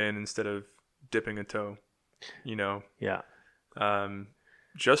dove right in instead of dipping a toe, Yeah.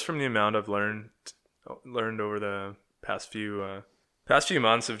 Just from the amount I've learned over the past few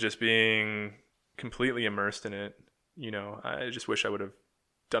months of just being completely immersed in it. I just wish I would have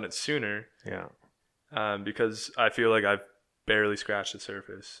done it sooner. Yeah. Because I feel like I've barely scratched the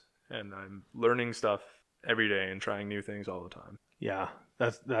surface, and I'm learning stuff every day and trying new things all the time. Yeah,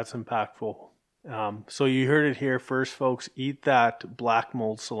 that's impactful. So you heard it here first, folks. Eat that black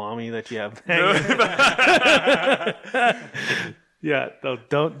mold salami that you have. Yeah,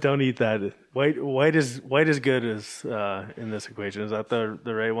 don't eat that. White is good as in this equation. Is that the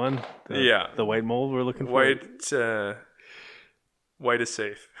right one? The white mold we're looking for. White is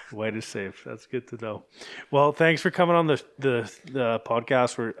safe. White is safe. That's good to know. Well, thanks for coming on the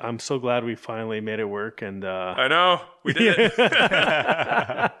podcast. I'm so glad we finally made it work. And I know we did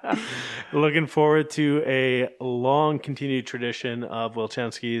it. Looking forward to a long continued tradition of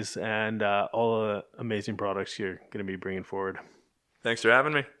Wilchenski's and all the amazing products you're going to be bringing forward. Thanks for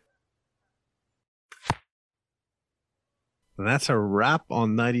having me. And that's a wrap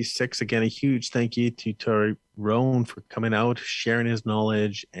on 96. Again, a huge thank you to Tyrone for coming out, sharing his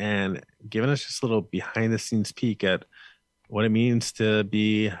knowledge, and giving us just a little behind the scenes peek at what it means to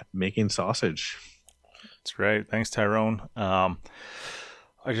be making sausage. That's right. Thanks, Tyrone.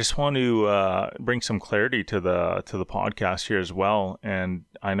 I just want to bring some clarity to the podcast here as well. And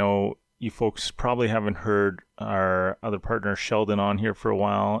I know you folks probably haven't heard our other partner Sheldon on here for a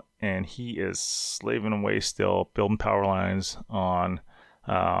while, and he is slaving away still, building power lines on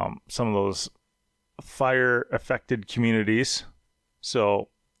some of those fire-affected communities. So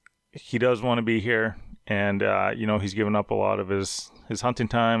he does want to be here, and he's given up a lot of his hunting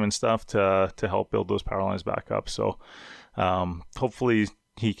time and stuff to help build those power lines back up. So hopefully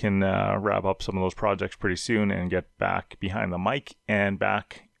he can wrap up some of those projects pretty soon and get back behind the mic and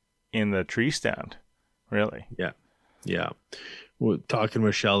back in the tree stand. Really. Yeah. Well, talking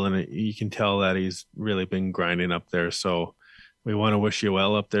with Sheldon, you can tell that he's really been grinding up there. So we want to wish you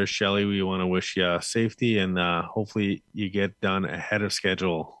well up there, Shelly. We want to wish you safety, and hopefully you get done ahead of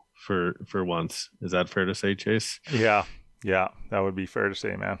schedule for once. Is that fair to say, Chase? Yeah, that would be fair to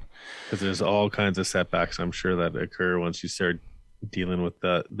say, man. Because there's all kinds of setbacks, I'm sure, that occur once you start dealing with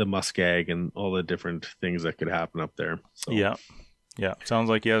the muskeg and all the different things that could happen up there. So. Yeah. Sounds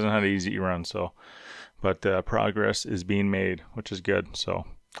like he hasn't had an easy run. So, but progress is being made, which is good. So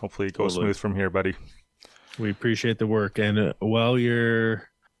hopefully it goes smooth from here, buddy. We appreciate the work. And while you're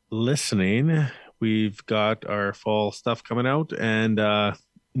listening, we've got our fall stuff coming out, and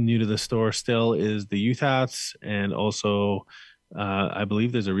new to the store still is the youth hats, and also I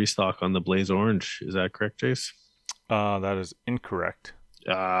believe there's a restock on the Blaze Orange. Is that correct, Chase? That is incorrect.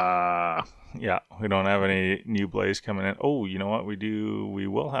 Yeah, we don't have any new Blaze coming in. Oh, you know what? We do. We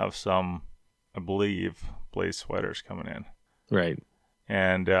will have some, I believe, Blaze sweaters coming in. Right.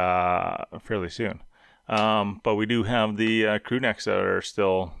 And fairly soon. But we do have the crew necks that are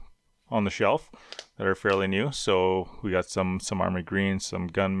still on the shelf that are fairly new. So we got some army green, some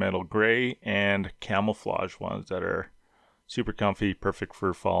gunmetal gray, and camouflage ones that are super comfy, perfect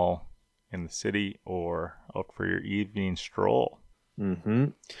for fall in the city or out for your evening stroll. Mm-hmm.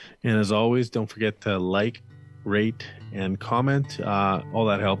 And as always, don't forget to like, rate, and comment. All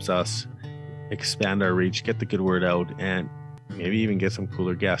that helps us expand our reach, get the good word out, and maybe even get some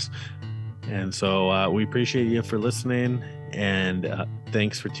cooler guests. And so we appreciate you for listening, and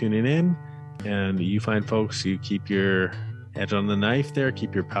thanks for tuning in. And you fine folks, you keep your edge on the knife there,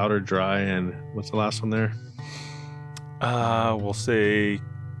 keep your powder dry, and what's the last one there? We'll say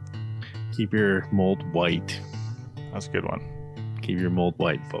keep your mold white. That's a good one. Keep your mold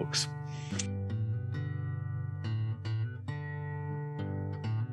white, folks.